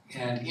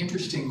 And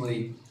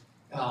interestingly,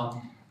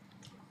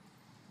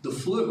 the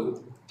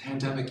flu,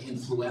 pandemic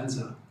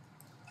influenza,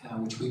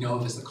 which we know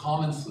of as the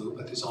common flu,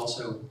 but there's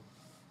also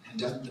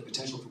the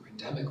potential for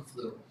pandemic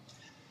flu,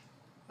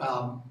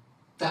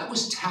 that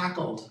was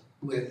tackled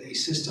with a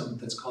system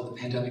that's called the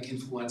Pandemic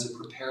Influenza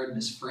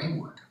Preparedness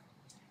Framework.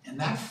 And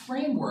that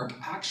framework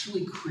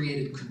actually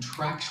created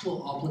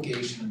contractual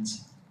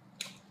obligations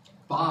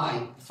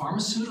by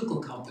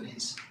pharmaceutical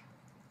companies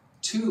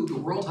to the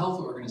World Health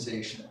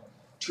Organization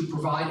to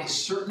provide a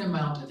certain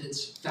amount of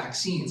its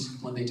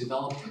vaccines when they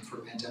develop them for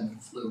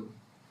pandemic flu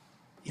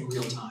in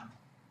real time,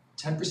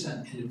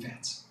 10% in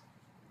advance.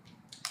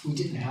 We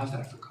didn't have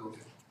that for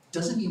COVID.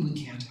 Doesn't mean we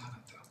can't have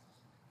it though.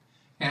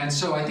 And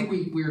so I think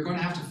we are going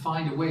to have to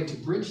find a way to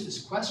bridge this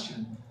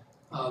question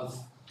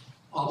of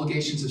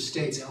obligations of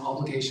states and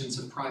obligations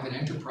of private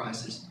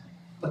enterprises,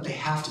 but they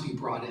have to be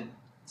brought in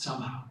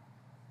somehow.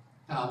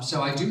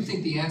 So I do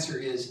think the answer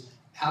is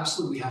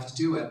absolutely we have to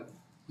do it.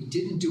 We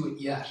didn't do it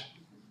yet.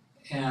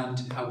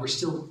 And we're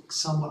still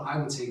somewhat, I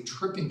would say,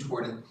 tripping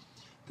toward it.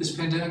 This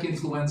pandemic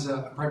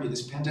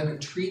this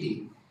pandemic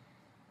treaty,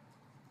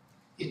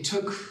 it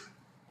took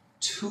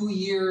 2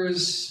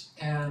 years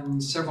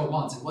and several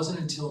months. It wasn't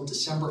until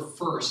December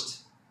 1st,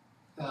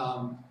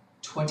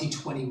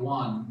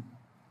 2021,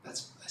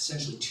 that's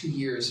essentially 2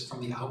 years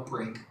from the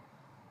outbreak,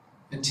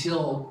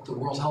 until the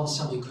World Health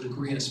Assembly could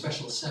agree in a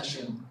special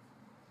session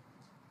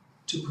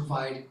to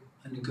provide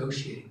a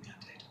negotiating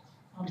mandate,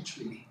 not a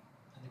treaty,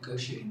 a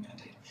negotiating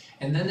mandate.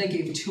 And then they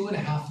gave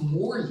 2.5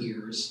 more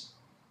years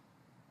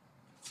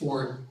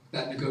for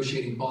that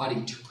negotiating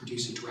body to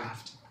produce a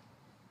draft.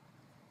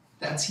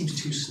 That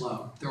seems too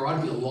slow. There ought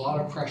to be a lot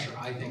of pressure,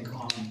 I think,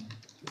 on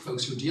the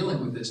folks who are dealing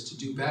with this to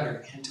do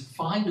better and to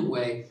find a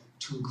way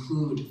to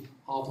include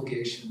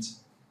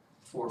obligations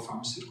for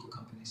pharmaceutical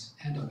companies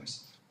and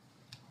others.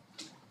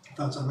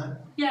 Thoughts on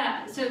that?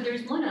 Yeah, so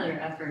there's one other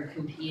effort,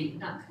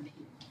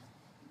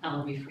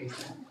 I'll rephrase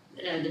that.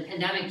 The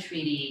pandemic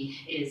treaty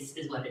is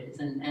what it is,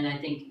 and I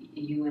think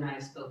you and I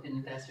have spoken,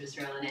 Ambassador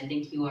Storella, and I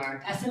think you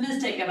are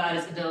pessimistic about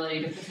its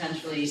ability to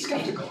potentially...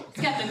 Skeptical.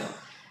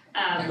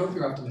 I hope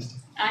you're optimistic.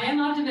 I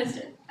am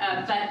optimistic,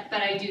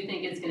 but I do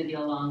think it's going to be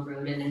a long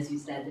road, and as you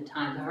said, the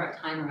time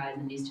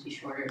horizon needs to be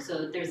shorter.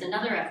 So there's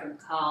another effort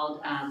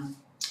called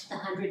the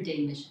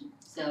 100-day mission.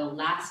 So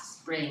last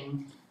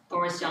spring,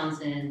 Boris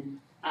Johnson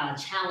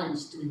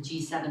challenged the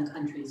G7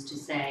 countries to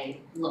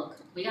say, look,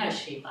 we got to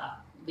shape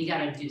up. We got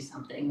to do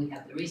something. We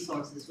have the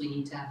resources. We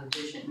need to have a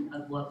vision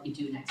of what we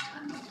do next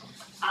time.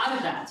 Out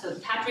of that, so Sir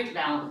Patrick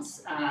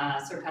Vallance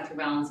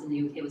in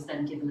the UK was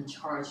then given the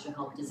charge to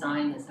help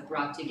design this. That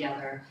brought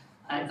together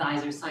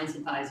advisors, science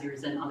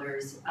advisors, and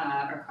others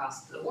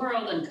across the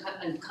world,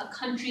 and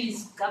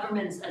countries,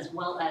 governments, as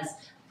well as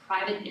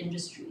private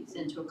industries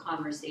into a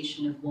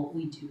conversation of what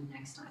we do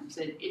next time.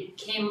 So it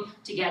came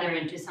together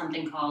into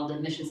something called the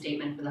mission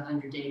statement for the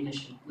 100-day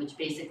mission, which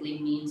basically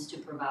means to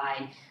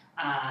provide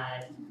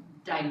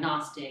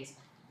diagnostics,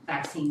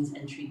 vaccines,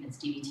 and treatments,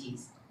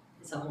 DVTs.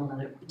 It's a whole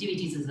other,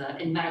 DVTs is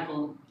in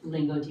medical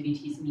lingo,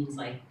 DVTs means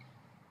like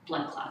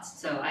blood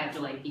clots. So I have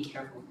to be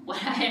careful when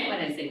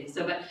I say this.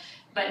 So,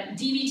 but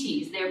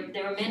DVTs,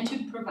 they're meant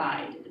to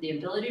provide the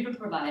ability to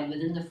provide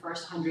within the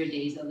first 100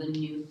 days of a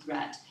new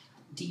threat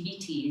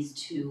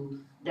DVTs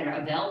that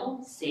are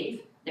available,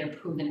 safe, they're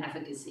proven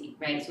efficacy,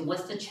 right? So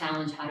what's the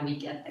challenge? How do we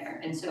get there?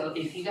 And so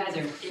if you guys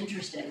are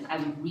interested, I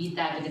would read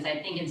that because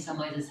I think in some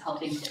ways it's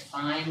helping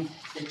define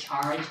the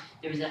charge.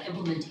 There was an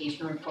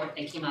implementation report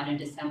that came out in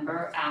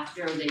December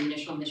after the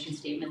initial mission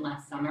statement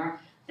last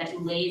summer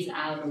that lays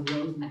out a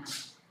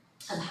roadmap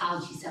of how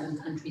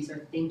G7 countries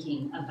are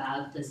thinking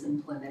about this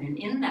employment. And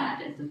in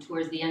that,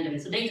 towards the end of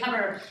it, so they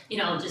cover,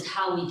 just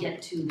how we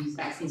get to these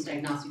vaccines,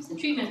 diagnostics, and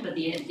treatments, but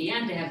at the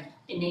end they have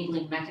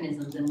enabling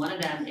mechanisms, and one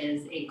of them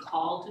is a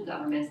call to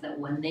governments that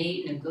when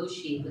they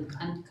negotiate with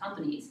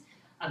companies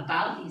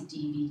about these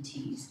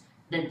DVTs,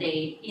 that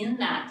they, in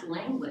that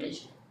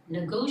language,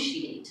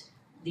 negotiate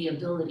the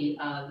ability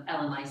of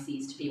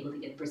LMICs to be able to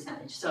get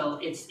percentage. So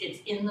it's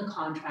in the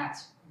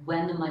contracts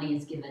when the money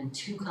is given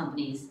to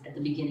companies at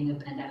the beginning of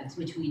pandemics,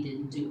 which we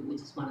didn't do, which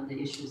is one of the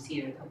issues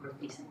here that we're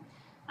facing.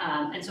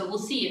 And so we'll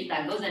see if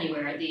that goes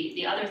anywhere.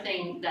 The other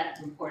thing that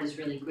the report is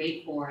really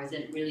great for is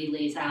it really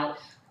lays out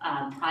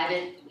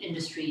private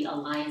industry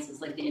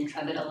alliances, like the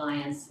Intrepid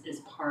Alliance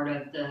is part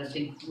of the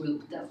big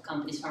group of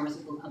companies,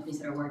 pharmaceutical companies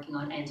that are working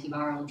on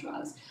antiviral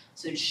drugs.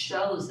 So it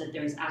shows that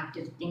there's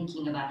active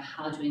thinking about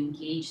how to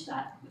engage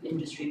that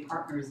industry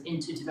partners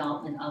into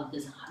development of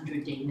this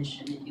 100-day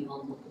mission, if you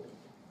will.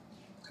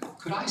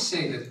 Could I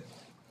say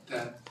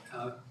that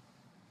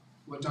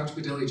what Dr.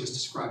 Bhadelia just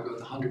described about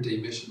the 100-day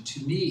mission,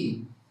 to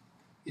me,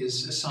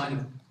 is a sign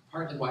of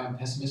partly why I'm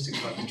pessimistic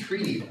about the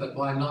treaty, but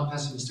why I'm not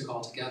pessimistic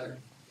altogether.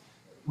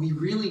 We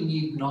really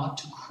need not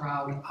to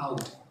crowd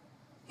out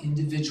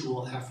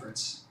individual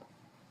efforts,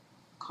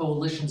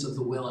 coalitions of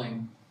the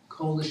willing,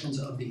 coalitions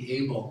of the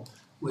able,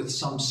 with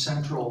some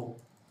central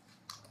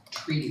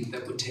treaty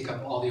that would take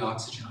up all the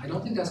oxygen. I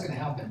don't think that's going to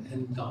happen,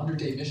 and the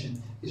 100-day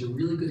mission is a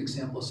really good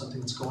example of something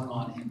that's going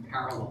on in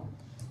parallel.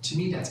 To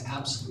me, that's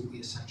absolutely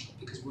essential,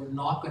 because we're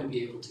not going to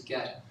be able to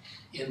get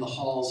in the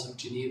halls of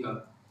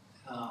Geneva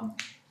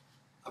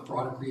a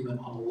broad agreement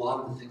on a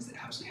lot of the things that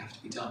absolutely have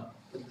to be done.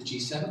 But the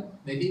G7,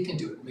 maybe it can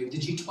do it. Maybe the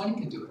G20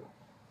 can do it.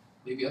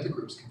 Maybe other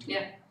groups can do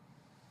it.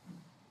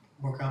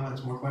 More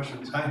comments, more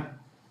questions. Hi.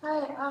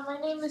 Hi, my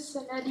name is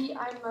Sanedi.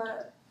 I'm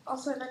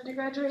also an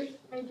undergraduate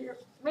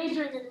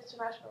majoring in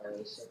international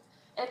relations,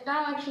 and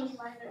now actually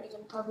minoring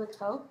in public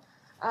health.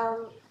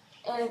 And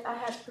I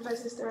had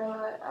Professor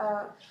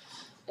Storella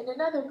in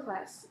another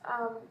class.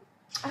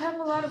 I have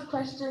a lot of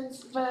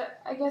questions,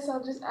 but I guess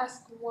I'll just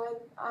ask one.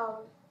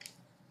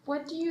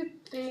 What do you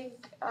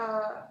think,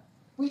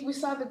 we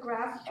saw the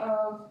graph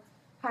of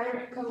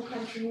higher income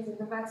countries and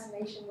the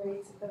vaccination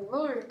rates in the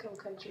lower income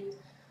countries,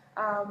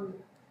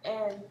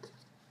 and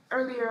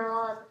earlier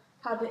on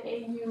how the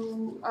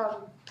AU,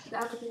 the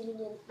African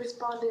Union,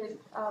 responded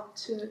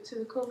to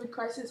the COVID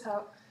crisis,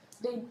 how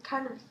they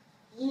kind of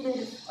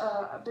needed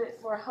a bit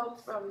more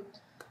help from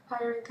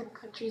higher income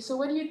countries. So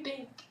what do you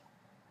think,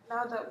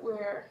 now that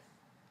we're,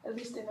 at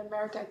least in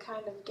America,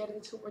 kind of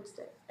getting towards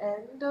the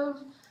end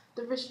of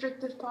the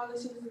restrictive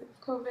policies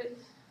of COVID,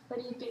 what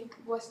do you think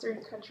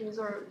Western countries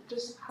or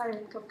just higher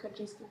income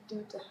countries can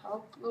do to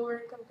help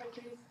lower income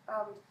countries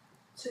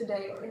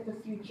today or in the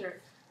future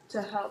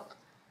to help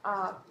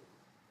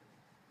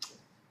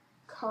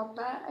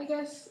combat, I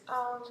guess?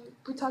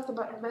 We talked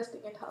about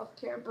investing in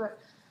healthcare, but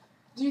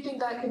do you think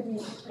that could be in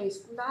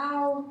place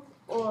now,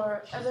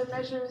 or other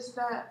measures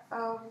that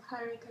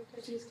higher income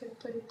countries can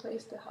put in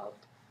place to help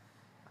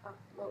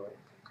lower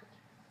income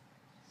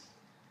countries?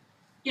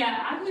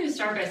 Yeah, I'm going to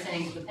start by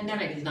saying the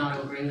pandemic is not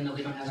over, even though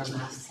we don't have our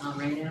masks on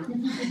right now.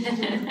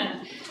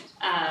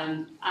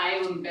 I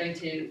am going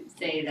to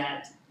say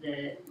that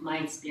my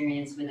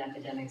experience with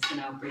epidemics and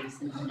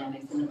outbreaks and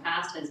pandemics in the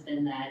past has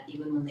been that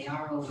even when they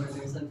are over,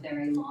 there's a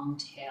very long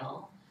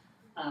tail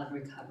of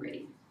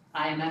recovery.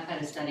 IMF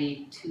had a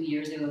study 2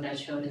 years ago that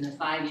showed in the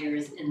 5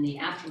 years in the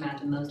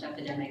aftermath of most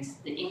epidemics,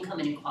 the income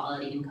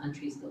inequality in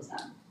countries goes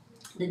up.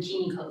 The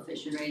Gini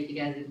coefficient, right, if you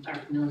guys are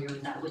familiar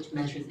with that, which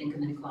measures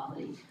income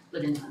inequality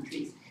within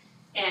countries.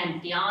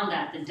 And beyond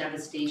that, the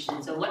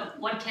devastation. So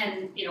what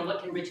can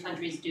rich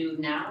countries do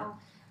now?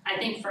 I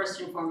think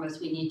first and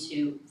foremost, we need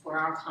to, for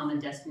our common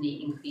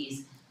destiny,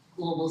 increase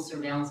global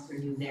surveillance for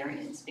new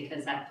variants,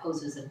 because that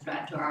poses a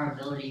threat to our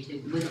ability to,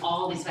 with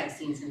all these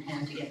vaccines in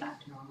hand, to get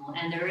back to normal.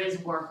 And there is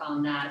work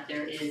on that.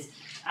 There is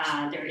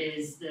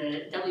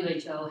the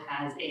WHO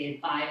has a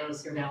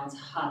biosurveillance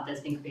hub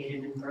that's been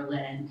created in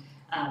Berlin.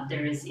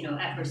 There is,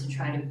 efforts to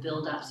try to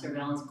build up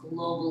surveillance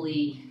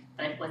globally.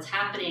 But what's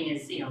happening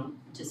is,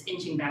 just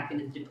inching back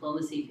into the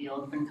diplomacy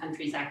field, when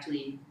countries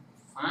actually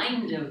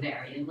find a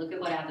variant. Look at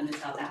what happened in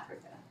South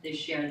Africa. They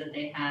shared that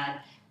they had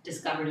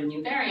discovered a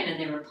new variant, and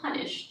they were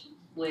punished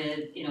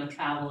with,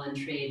 travel and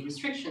trade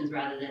restrictions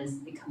rather than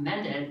be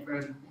commended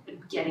for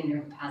getting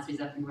their capacities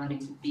up and running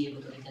to be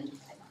able to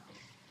identify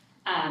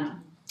that.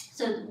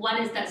 So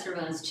one is that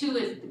surveillance. Two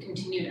is the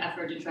continued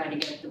effort to try to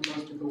get the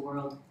most of the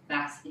world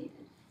vaccinated.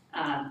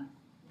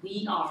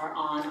 We are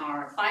on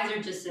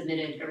Pfizer just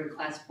submitted a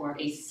request for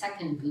a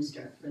second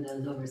booster for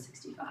those over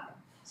 65.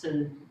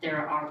 So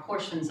there are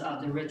portions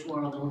of the rich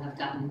world that will have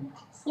gotten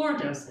 4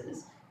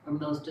 doses, where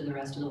most of the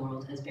rest of the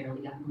world has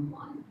barely gotten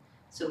one.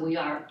 So we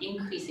are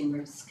increasing,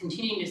 we're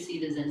continuing to see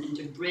this and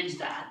to bridge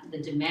that, the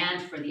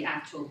demand for the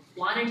actual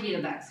quantity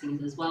of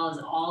vaccines as well as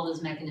all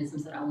those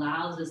mechanisms that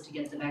allows us to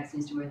get the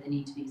vaccines to where they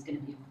need to be is going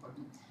to be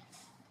important.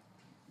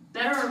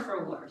 Better or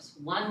for worse,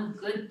 one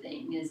good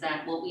thing is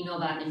that what we know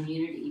about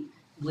immunity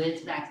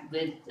with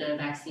the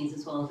vaccines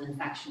as well as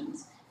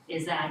infections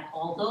is that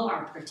although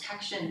our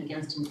protection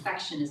against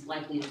infection is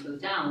likely to go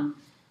down,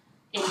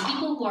 in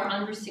people who are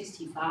under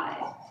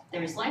 65,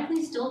 there's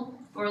likely still,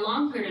 for a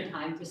long period of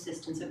time,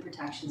 persistence of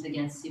protections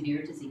against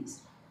severe disease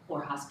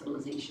or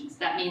hospitalizations.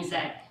 That means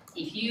that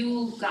if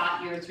you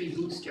got your 3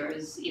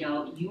 boosters,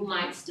 you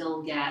might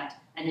still get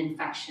an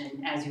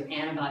infection as your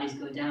antibodies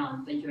go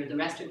down, but the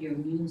rest of your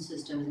immune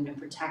system is going to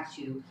protect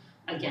you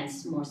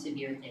against more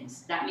severe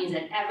things. That means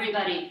that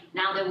everybody,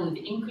 now that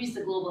we've increased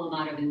the global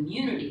amount of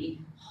immunity,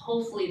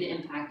 hopefully the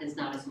impact is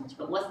not as much.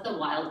 But what's the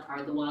wild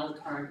card? The wild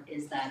card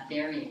is that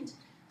variant,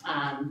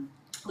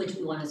 which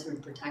we want to sort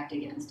of protect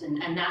against.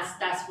 And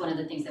that's one of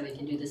the things that we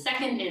can do. The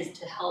second is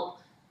to help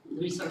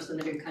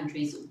resource-limited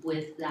countries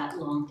with that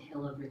long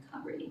tail of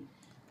recovery.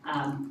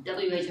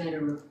 WHO had a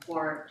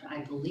report,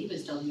 I believe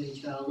it's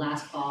WHO,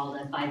 last fall,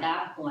 that by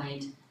that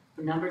point,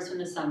 the numbers from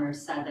the summer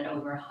said that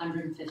over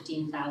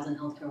 115,000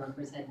 healthcare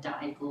workers had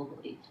died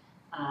globally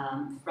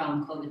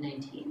from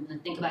COVID-19.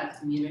 And think about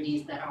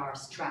communities that are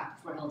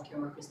strapped for healthcare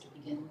workers to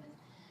begin with,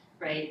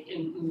 right?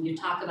 And when you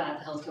talk about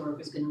the healthcare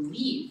workers going to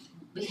leave,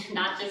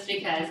 not just they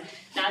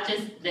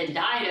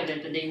died of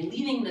it, but they're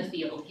leaving the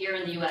field here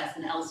in the US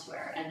and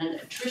elsewhere. And then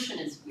attrition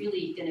is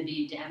really going to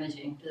be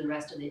damaging to the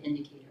rest of the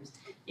indicators.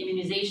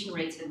 Immunization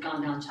rates have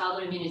gone down.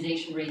 Childhood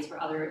immunization rates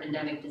for other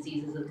endemic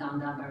diseases have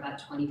gone down by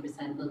about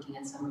 20%, looking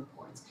at some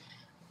reports.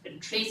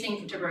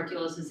 Tracing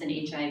tuberculosis and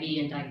HIV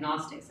and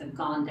diagnostics have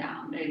gone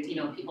down.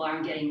 People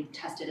aren't getting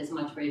tested as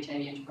much for HIV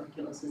and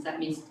tuberculosis. That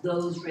means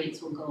those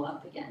rates will go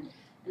up again.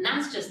 And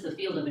that's just the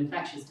field of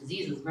infectious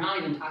diseases. We're not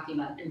even talking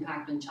about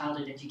impact on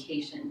childhood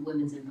education,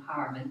 women's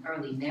empowerment,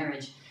 early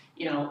marriage,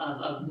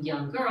 of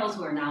young girls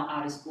who are now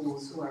out of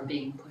schools, who are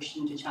being pushed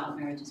into child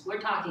marriages. We're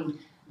talking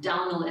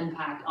domino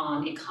impact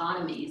on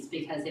economies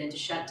because they had to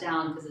shut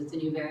down because it's a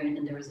new variant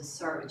and there was a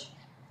surge.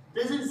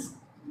 This is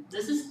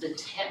the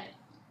tip.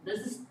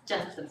 This is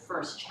just the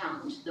first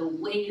challenge. The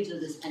waves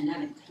of this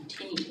pandemic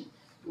continue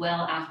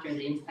well after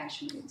the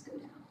infection rates go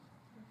down.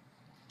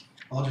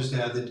 I'll just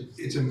add that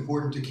it's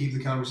important to keep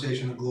the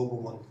conversation a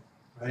global one,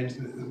 right?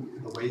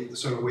 The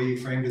sort of way you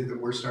framed it, that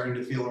we're starting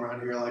to feel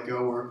around here like,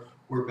 oh,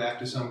 we're back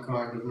to some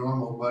kind of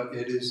normal, but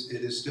it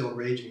is still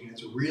raging. And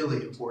it's really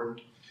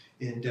important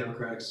in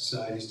democratic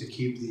societies to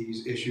keep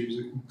these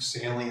issues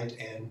salient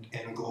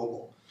and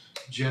global.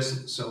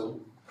 Just so,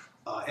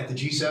 at the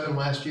G7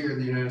 last year,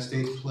 the United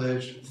States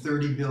pledged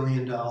 $30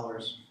 billion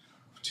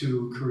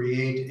to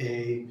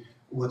create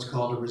what's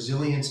called a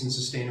Resilience and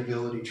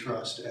Sustainability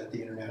Trust at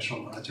the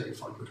International Monetary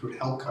Fund, which would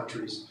help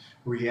countries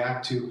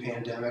react to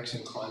pandemics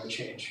and climate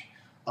change.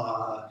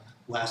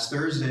 Last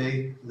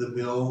Thursday, the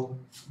bill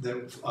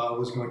that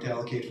was going to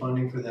allocate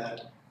funding for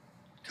that,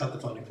 cut the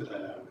funding for that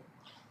out of it.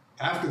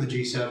 After the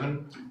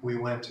G7, we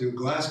went to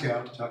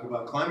Glasgow to talk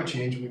about climate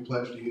change, and we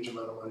pledged a huge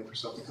amount of money for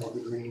something called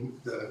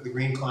the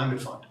Green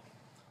Climate Fund.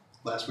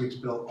 Last week's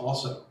bill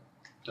also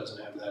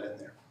doesn't have that in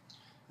there.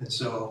 And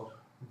so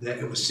that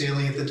it was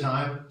salient at the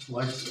time,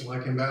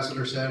 like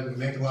Ambassador said, we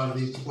make a lot of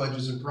these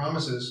pledges and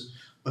promises,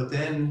 but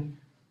then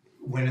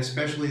when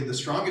especially the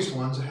strongest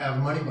ones have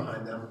money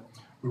behind them,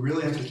 we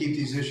really have to keep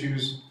these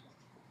issues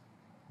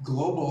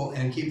global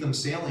and keep them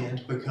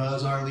salient,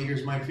 because our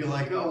leaders might feel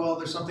like, oh, well,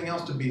 there's something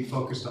else to be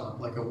focused on,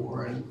 like a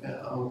war and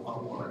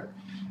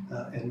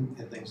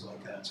things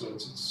like that. So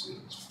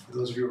it's for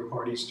those of you who are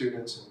Pardee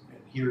students and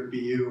here at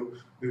BU,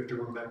 we have to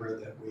remember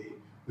that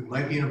we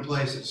might be in a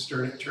place that's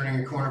turning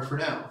a corner for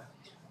now.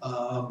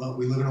 But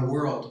we live in a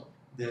world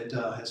that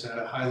has had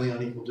a highly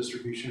unequal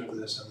distribution of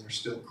this, and there's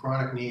still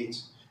chronic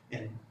needs,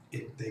 and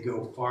they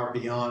go far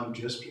beyond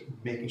just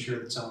making sure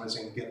that someone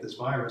isn't going to get this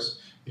virus.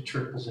 It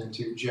trickles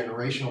into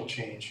generational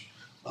change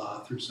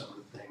through some of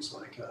the things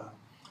like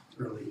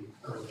early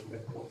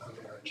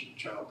marriage and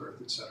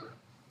childbirth, etc.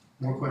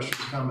 More questions,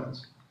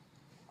 comments?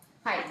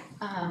 Hi,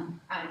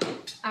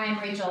 I'm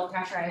Rachel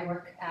Thrasher. I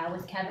work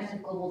with Kevin at the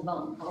Global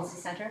Development Policy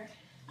Center.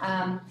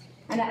 And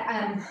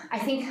I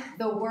think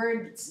the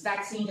words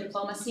vaccine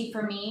diplomacy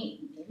for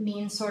me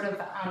means sort of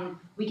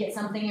we get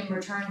something in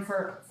return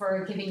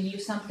for giving you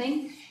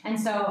something. And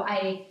so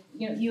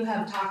you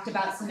have talked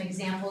about some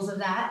examples of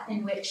that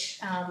in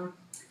which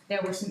there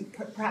were some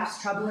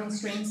perhaps troubling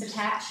strings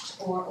attached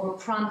or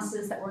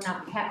promises that were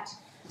not kept.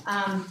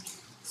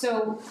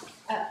 So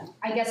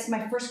I guess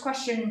my first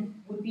question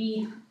would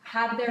be,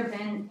 have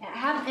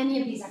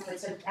any of these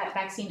efforts at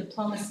vaccine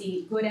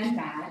diplomacy, good and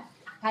bad,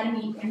 had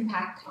any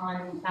impact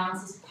on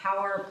balances of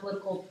power,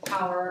 political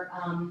power,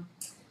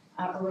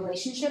 or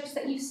relationships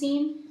that you've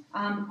seen?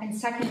 And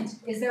second,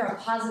 is there a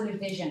positive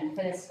vision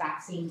for this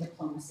vaccine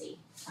diplomacy?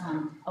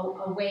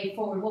 A way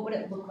forward, what would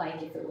it look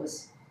like if it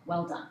was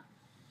well done?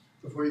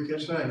 before you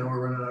catch that, I know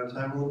we're running out of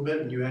time a little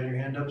bit, and you had your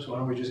hand up, so why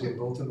don't we just get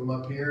both of them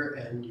up here,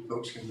 and you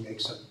folks can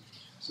make some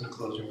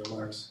closing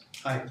remarks.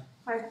 Hi.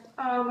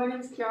 Hi, my name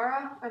is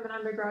Kiara. I'm an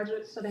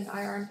undergraduate studying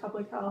IR in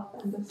public health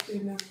and a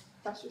student of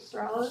Professor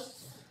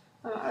Storella's.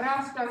 I'd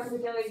ask Dr.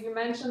 Bhadelia, you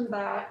mentioned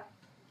that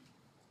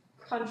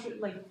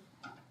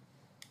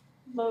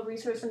low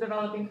resource and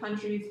developing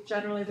countries,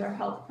 generally their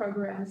health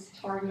programs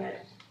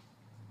target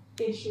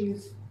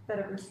issues that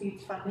have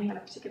received funding on a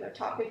particular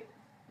topic.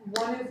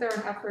 One, is there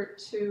an effort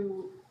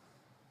to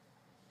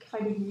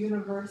kind of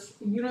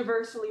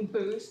universally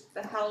boost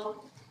the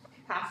health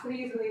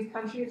capacities in these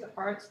countries that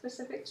aren't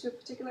specific to a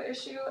particular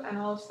issue? And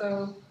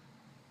also,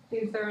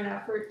 is there an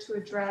effort to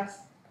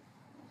address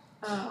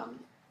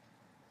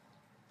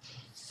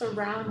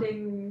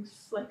surrounding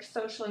like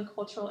social and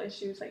cultural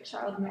issues like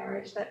child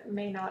marriage that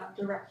may not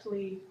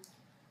directly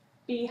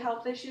be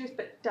health issues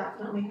but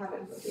definitely have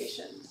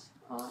implications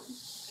on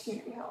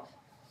community health?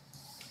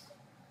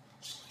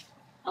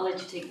 I'll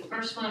let you take the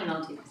first one and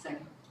I'll take the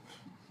second.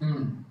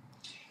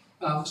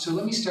 So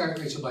let me start,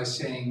 Rachel, by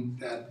saying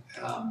that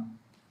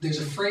there's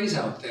a phrase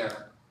out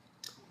there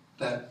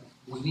that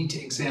we need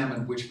to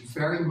examine which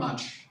very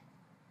much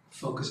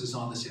focuses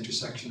on this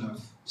intersection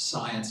of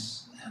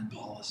science and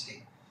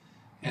policy.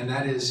 And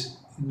that is,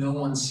 no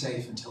one's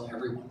safe until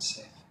everyone's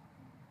safe.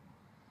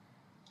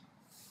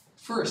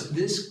 First,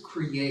 this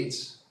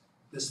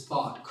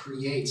thought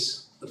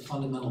creates the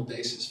fundamental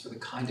basis for the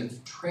kind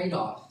of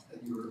trade-off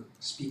that you were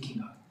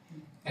speaking of.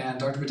 And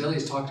Dr. Bhadelia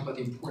has talked about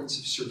the importance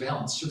of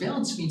surveillance.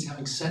 Surveillance means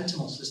having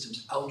sentinel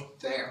systems out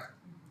there.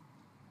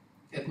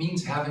 It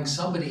means having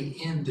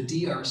somebody in the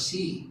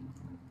DRC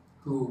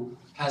who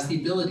has the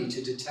ability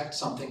to detect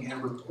something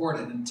and report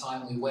it in a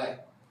timely way.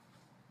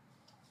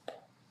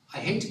 I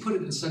hate to put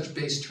it in such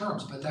base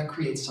terms, but that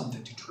creates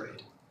something to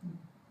trade.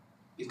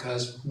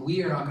 Because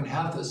we are not going to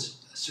have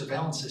those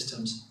surveillance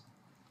systems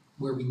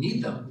where we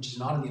need them, which is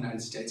not in the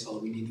United States, although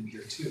we need them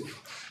here too,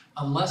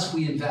 unless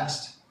we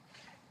invest.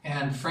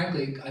 And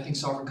frankly, I think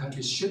sovereign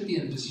countries should be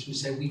in a position to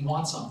say, we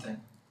want something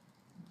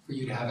for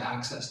you to have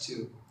access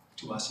to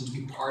us and to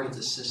be part of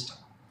the system.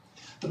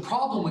 The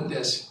problem with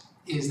this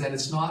is that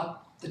it's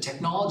not, the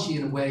technology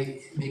in a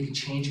way may be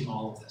changing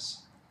all of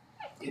this.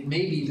 It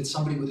may be that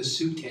somebody with a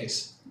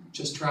suitcase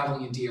just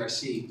traveling in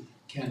DRC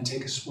can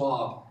take a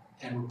swab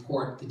and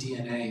report the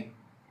DNA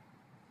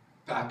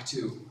back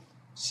to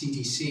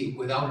CDC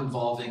without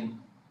involving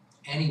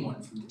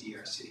anyone from the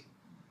DRC.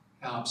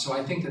 So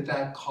I think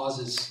that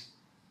causes,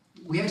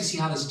 we have to see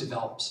how this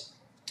develops.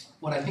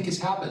 What I think has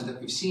happened that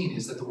we've seen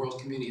is that the world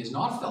community has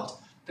not felt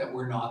that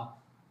we're not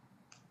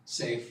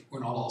safe,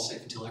 we're not all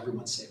safe until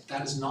everyone's safe.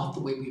 That is not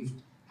the way we've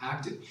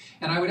acted.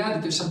 And I would add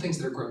that there's some things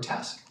that are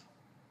grotesque.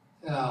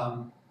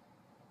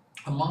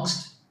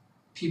 Amongst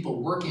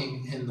people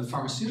working in the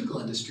pharmaceutical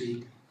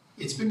industry,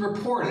 it's been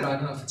reported, I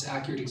don't know if it's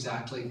accurate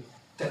exactly,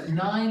 that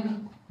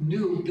 9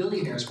 new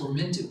billionaires were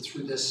minted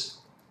through this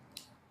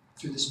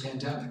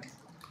pandemic.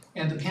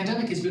 And the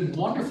pandemic has been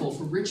wonderful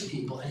for rich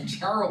people and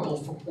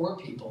terrible for poor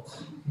people.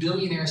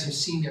 Billionaires have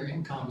seen their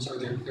incomes or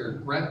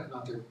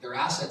their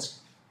assets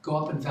go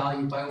up in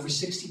value by over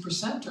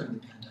 60% during the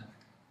pandemic.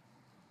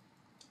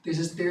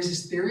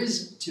 There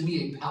is, to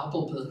me, a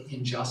palpable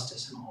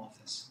injustice in all of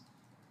this.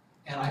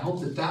 And I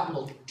hope that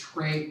will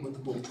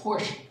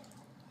push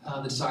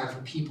the desire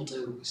for people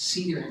to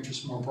see their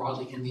interests more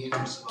broadly in the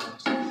interests of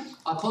others.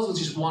 I'll close with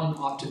just one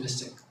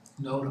optimistic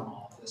note on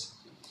all of this.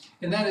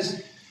 And that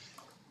is,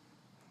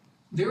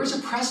 there is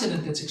a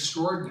precedent that's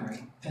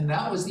extraordinary, and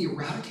that was the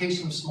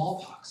eradication of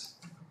smallpox.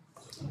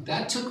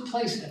 That took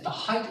place at the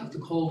height of the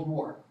Cold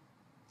War,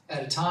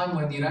 at a time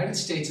when the United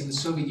States and the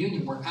Soviet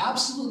Union were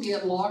absolutely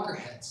at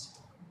loggerheads.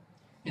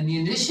 And the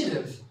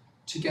initiative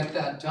to get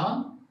that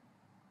done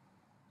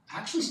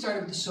actually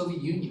started with the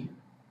Soviet Union.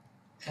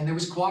 And there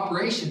was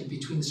cooperation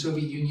between the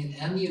Soviet Union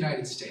and the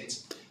United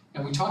States.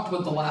 And we talked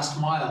about the last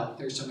mile.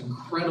 There's some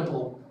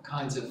incredible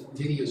kinds of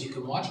videos you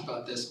can watch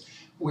about this,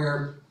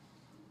 where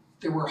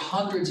there were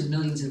hundreds of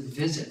millions of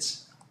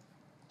visits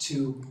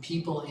to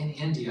people in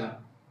India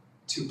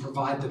to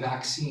provide the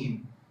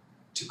vaccine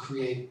to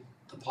create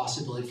the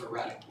possibility for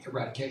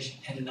eradication.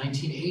 And in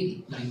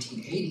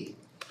 1980,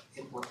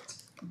 it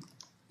worked.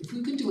 If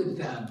we could do it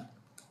then,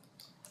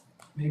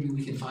 maybe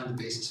we can find the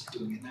basis of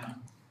doing it now.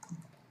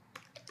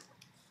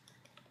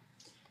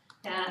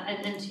 Yeah,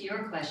 and then to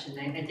your question,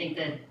 I think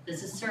that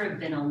this has sort of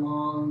been a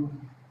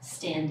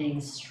long-standing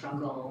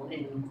struggle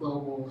in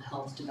global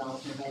health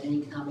development, right,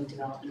 and economic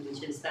development,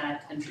 which is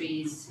that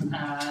countries,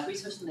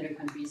 resource-limited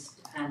countries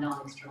depend on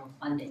external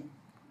funding,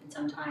 and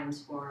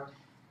sometimes for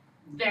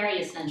very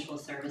essential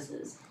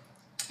services.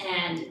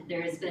 And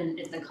there has been,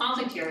 the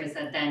conflict here is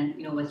that then,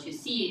 what you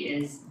see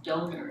is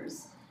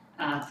donors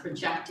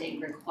projecting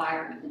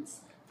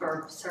requirements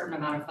for a certain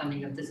amount of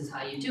funding of this is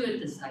how you do it,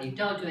 this is how you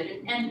don't do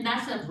it, and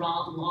that's a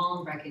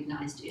long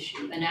recognized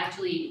issue. And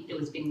actually, it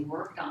was being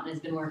worked on, it's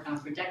been worked on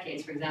for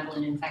decades. For example,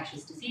 in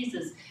infectious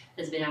diseases,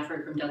 there's been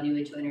effort from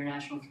WHO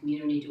international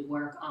community to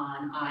work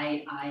on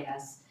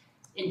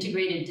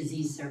integrated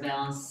disease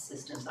surveillance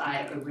systems,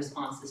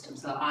 response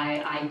systems, so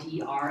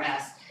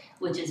IDRS,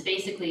 which is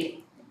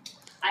basically,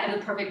 I have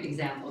a perfect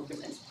example for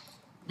this.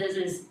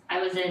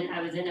 I was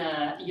in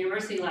a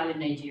university lab in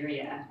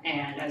Nigeria,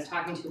 and I was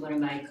talking to one of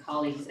my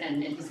colleagues,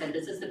 and he said,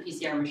 this is the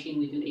PCR machine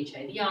we do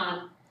HIV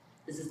on,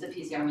 this is the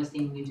PCR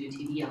machine we do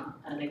TB on.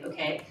 I was like,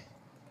 okay,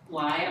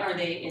 why are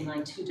they in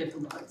like two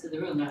different parts of the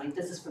room? Like,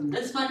 this is from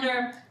this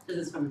funder, this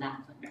is from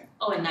that funder.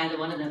 Oh, and neither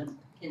one of them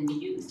can be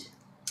used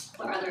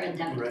for other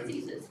endemic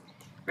diseases,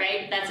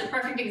 right? That's a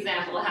perfect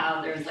example of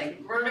how there's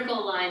like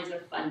vertical lines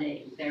of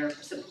funding. They're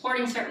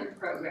supporting certain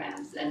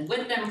programs, and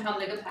with them come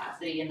the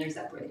capacity, and they're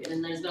separated.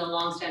 And there's been a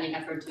long-standing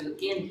effort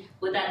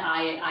with that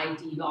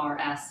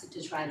IDRS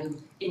to try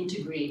to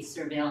integrate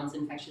surveillance,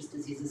 infectious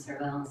diseases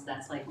surveillance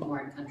that's like more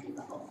at country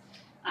level.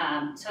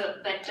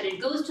 But it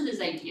goes to this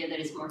idea that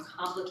it's more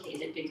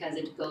complicated because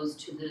it goes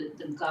to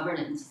the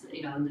governance,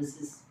 and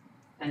this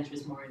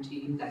ventures more into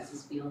you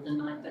guys' field than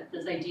mine, but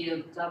this idea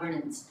of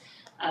governance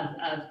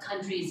of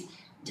countries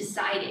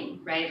deciding,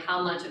 right,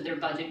 how much of their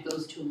budget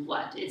goes to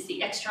what. It's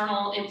the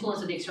external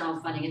influence of the external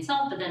funding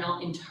itself, but then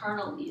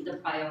internally the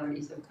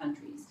priorities of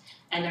countries.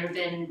 And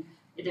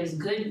there's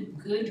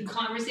good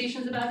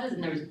conversations about this,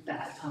 and there's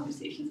bad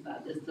conversations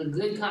about this. The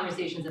good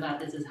conversations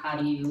about this is how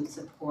do you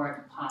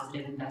support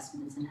positive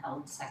investments in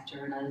health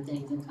sector and other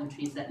things in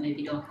countries that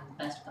maybe don't have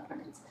the best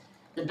governance.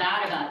 The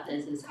bad about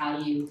this is how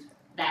do you,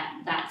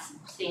 that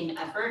same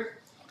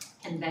effort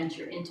can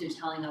venture into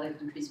telling other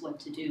countries what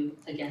to do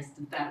against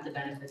the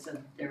benefits of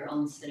their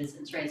own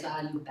citizens, right? So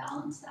how do you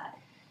balance that?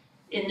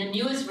 In the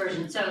newest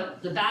version, so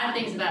the bad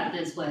things about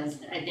this was,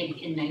 I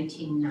think in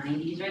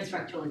 1990s, right,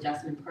 structural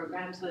adjustment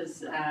programs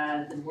was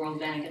the World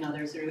Bank and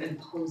others sort of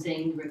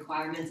imposing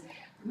requirements.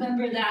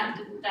 Remember that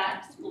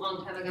a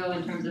long time ago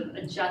in terms of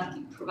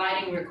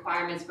providing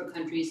requirements for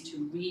countries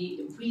to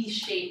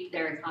reshape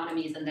their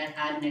economies, and that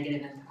had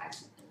negative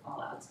impacts and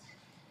fallouts.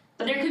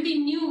 But there could be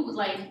new,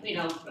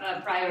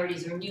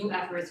 priorities or new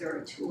efforts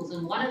or tools,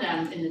 and one of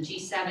them in the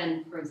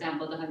G7, for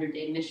example, the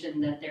 100-day mission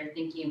that they're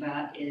thinking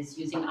about is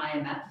using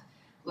IMF.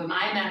 When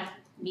IMF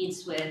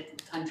meets with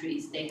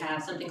countries, they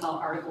have something called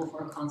Article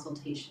for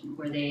Consultation,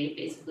 where they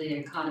basically, the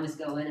economists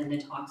go in and they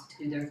talk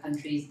to their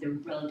countries, their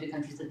relative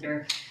countries that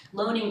they're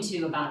loaning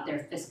to about their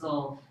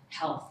fiscal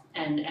health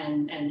and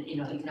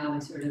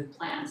economic sort of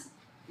plans.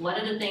 One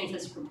of the things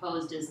that's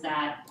proposed is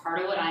that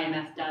part of what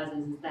IMF does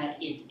is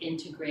that it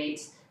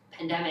integrates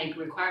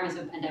requirements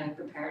of pandemic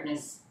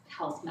preparedness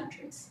health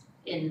metrics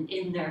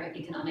in their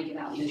economic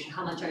evaluation.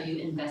 How much are you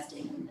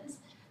investing in this?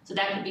 So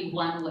that could be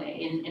one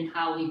way in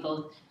how we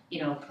both,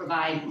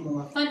 provide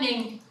more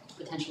funding,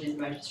 potentially the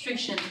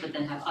restrictions, but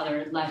then have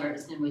other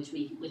levers in which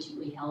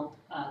we help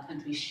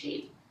countries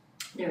shape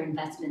their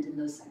investment in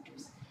those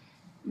sectors.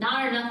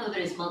 Not enough of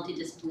it is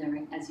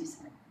multidisciplinary, as you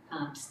said,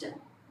 still.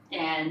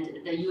 And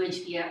the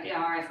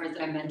UHPR effort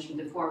that I mentioned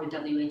before with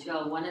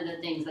WHO, one of the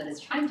things that it's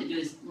trying to do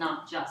is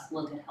not just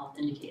look at health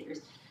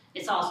indicators.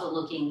 It's also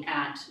looking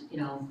at,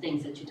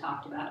 things that you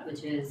talked about,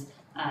 which is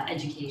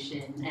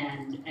education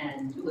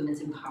and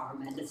women's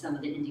empowerment as some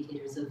of the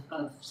indicators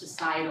of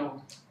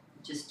societal,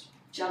 just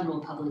general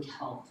public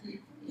health,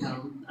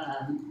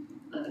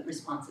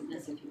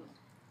 responsiveness, if you will.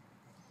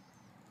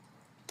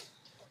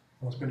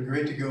 Well, it's been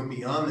great to go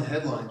beyond the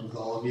headlines with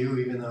all of you,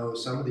 even though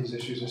some of these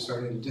issues are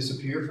starting to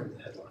disappear from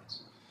the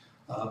headlines.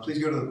 Please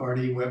go to the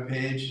Pardee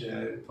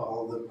webpage,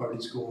 follow the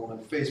Pardee School on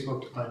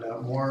Facebook to find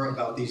out more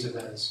about these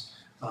events.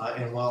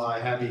 And while I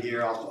have you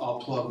here, I'll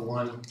plug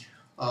one.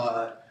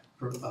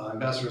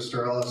 Ambassador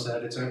Storella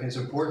said it's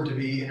important to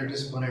be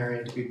interdisciplinary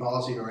and to be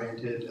policy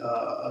oriented.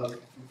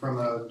 From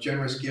a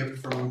generous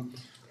gift from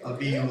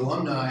BU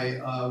alumni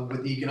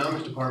with the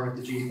economics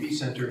department, the GDP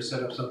Center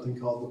set up something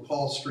called the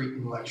Paul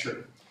Streeton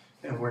Lecture.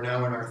 And we're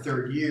now in our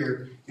third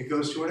year. It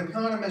goes to an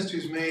economist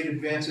who's made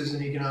advances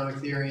in economic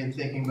theory and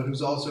thinking, but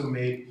who's also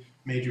made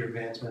major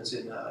advancements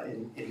in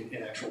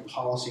actual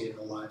policy in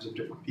the lives of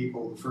different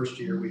people. The first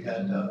year we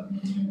had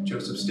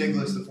Joseph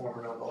Stiglitz, the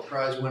former Nobel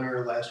Prize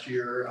winner. Last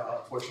year,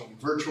 unfortunately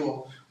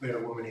virtual, we had a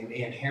woman named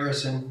Ann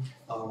Harrison,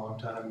 a long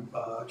time,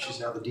 she's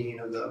now the dean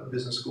of the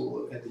business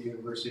school at the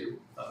University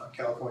of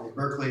California,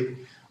 Berkeley,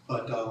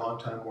 but a long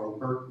time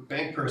World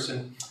Bank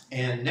person.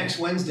 And next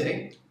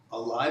Wednesday, a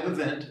live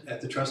event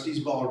at the Trustees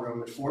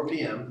Ballroom at 4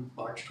 p.m.,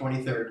 March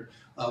 23rd.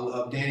 We'll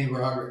have Danny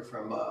Broderick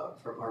from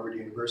Harvard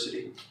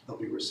University.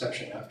 There'll be a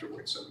reception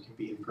afterwards, so we can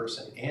be in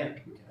person and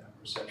we can have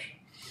a reception.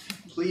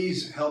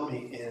 Please help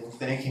me in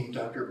thanking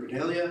Dr.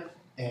 Bhadelia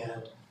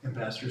and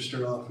Ambassador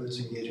Storella for this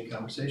engaging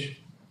conversation.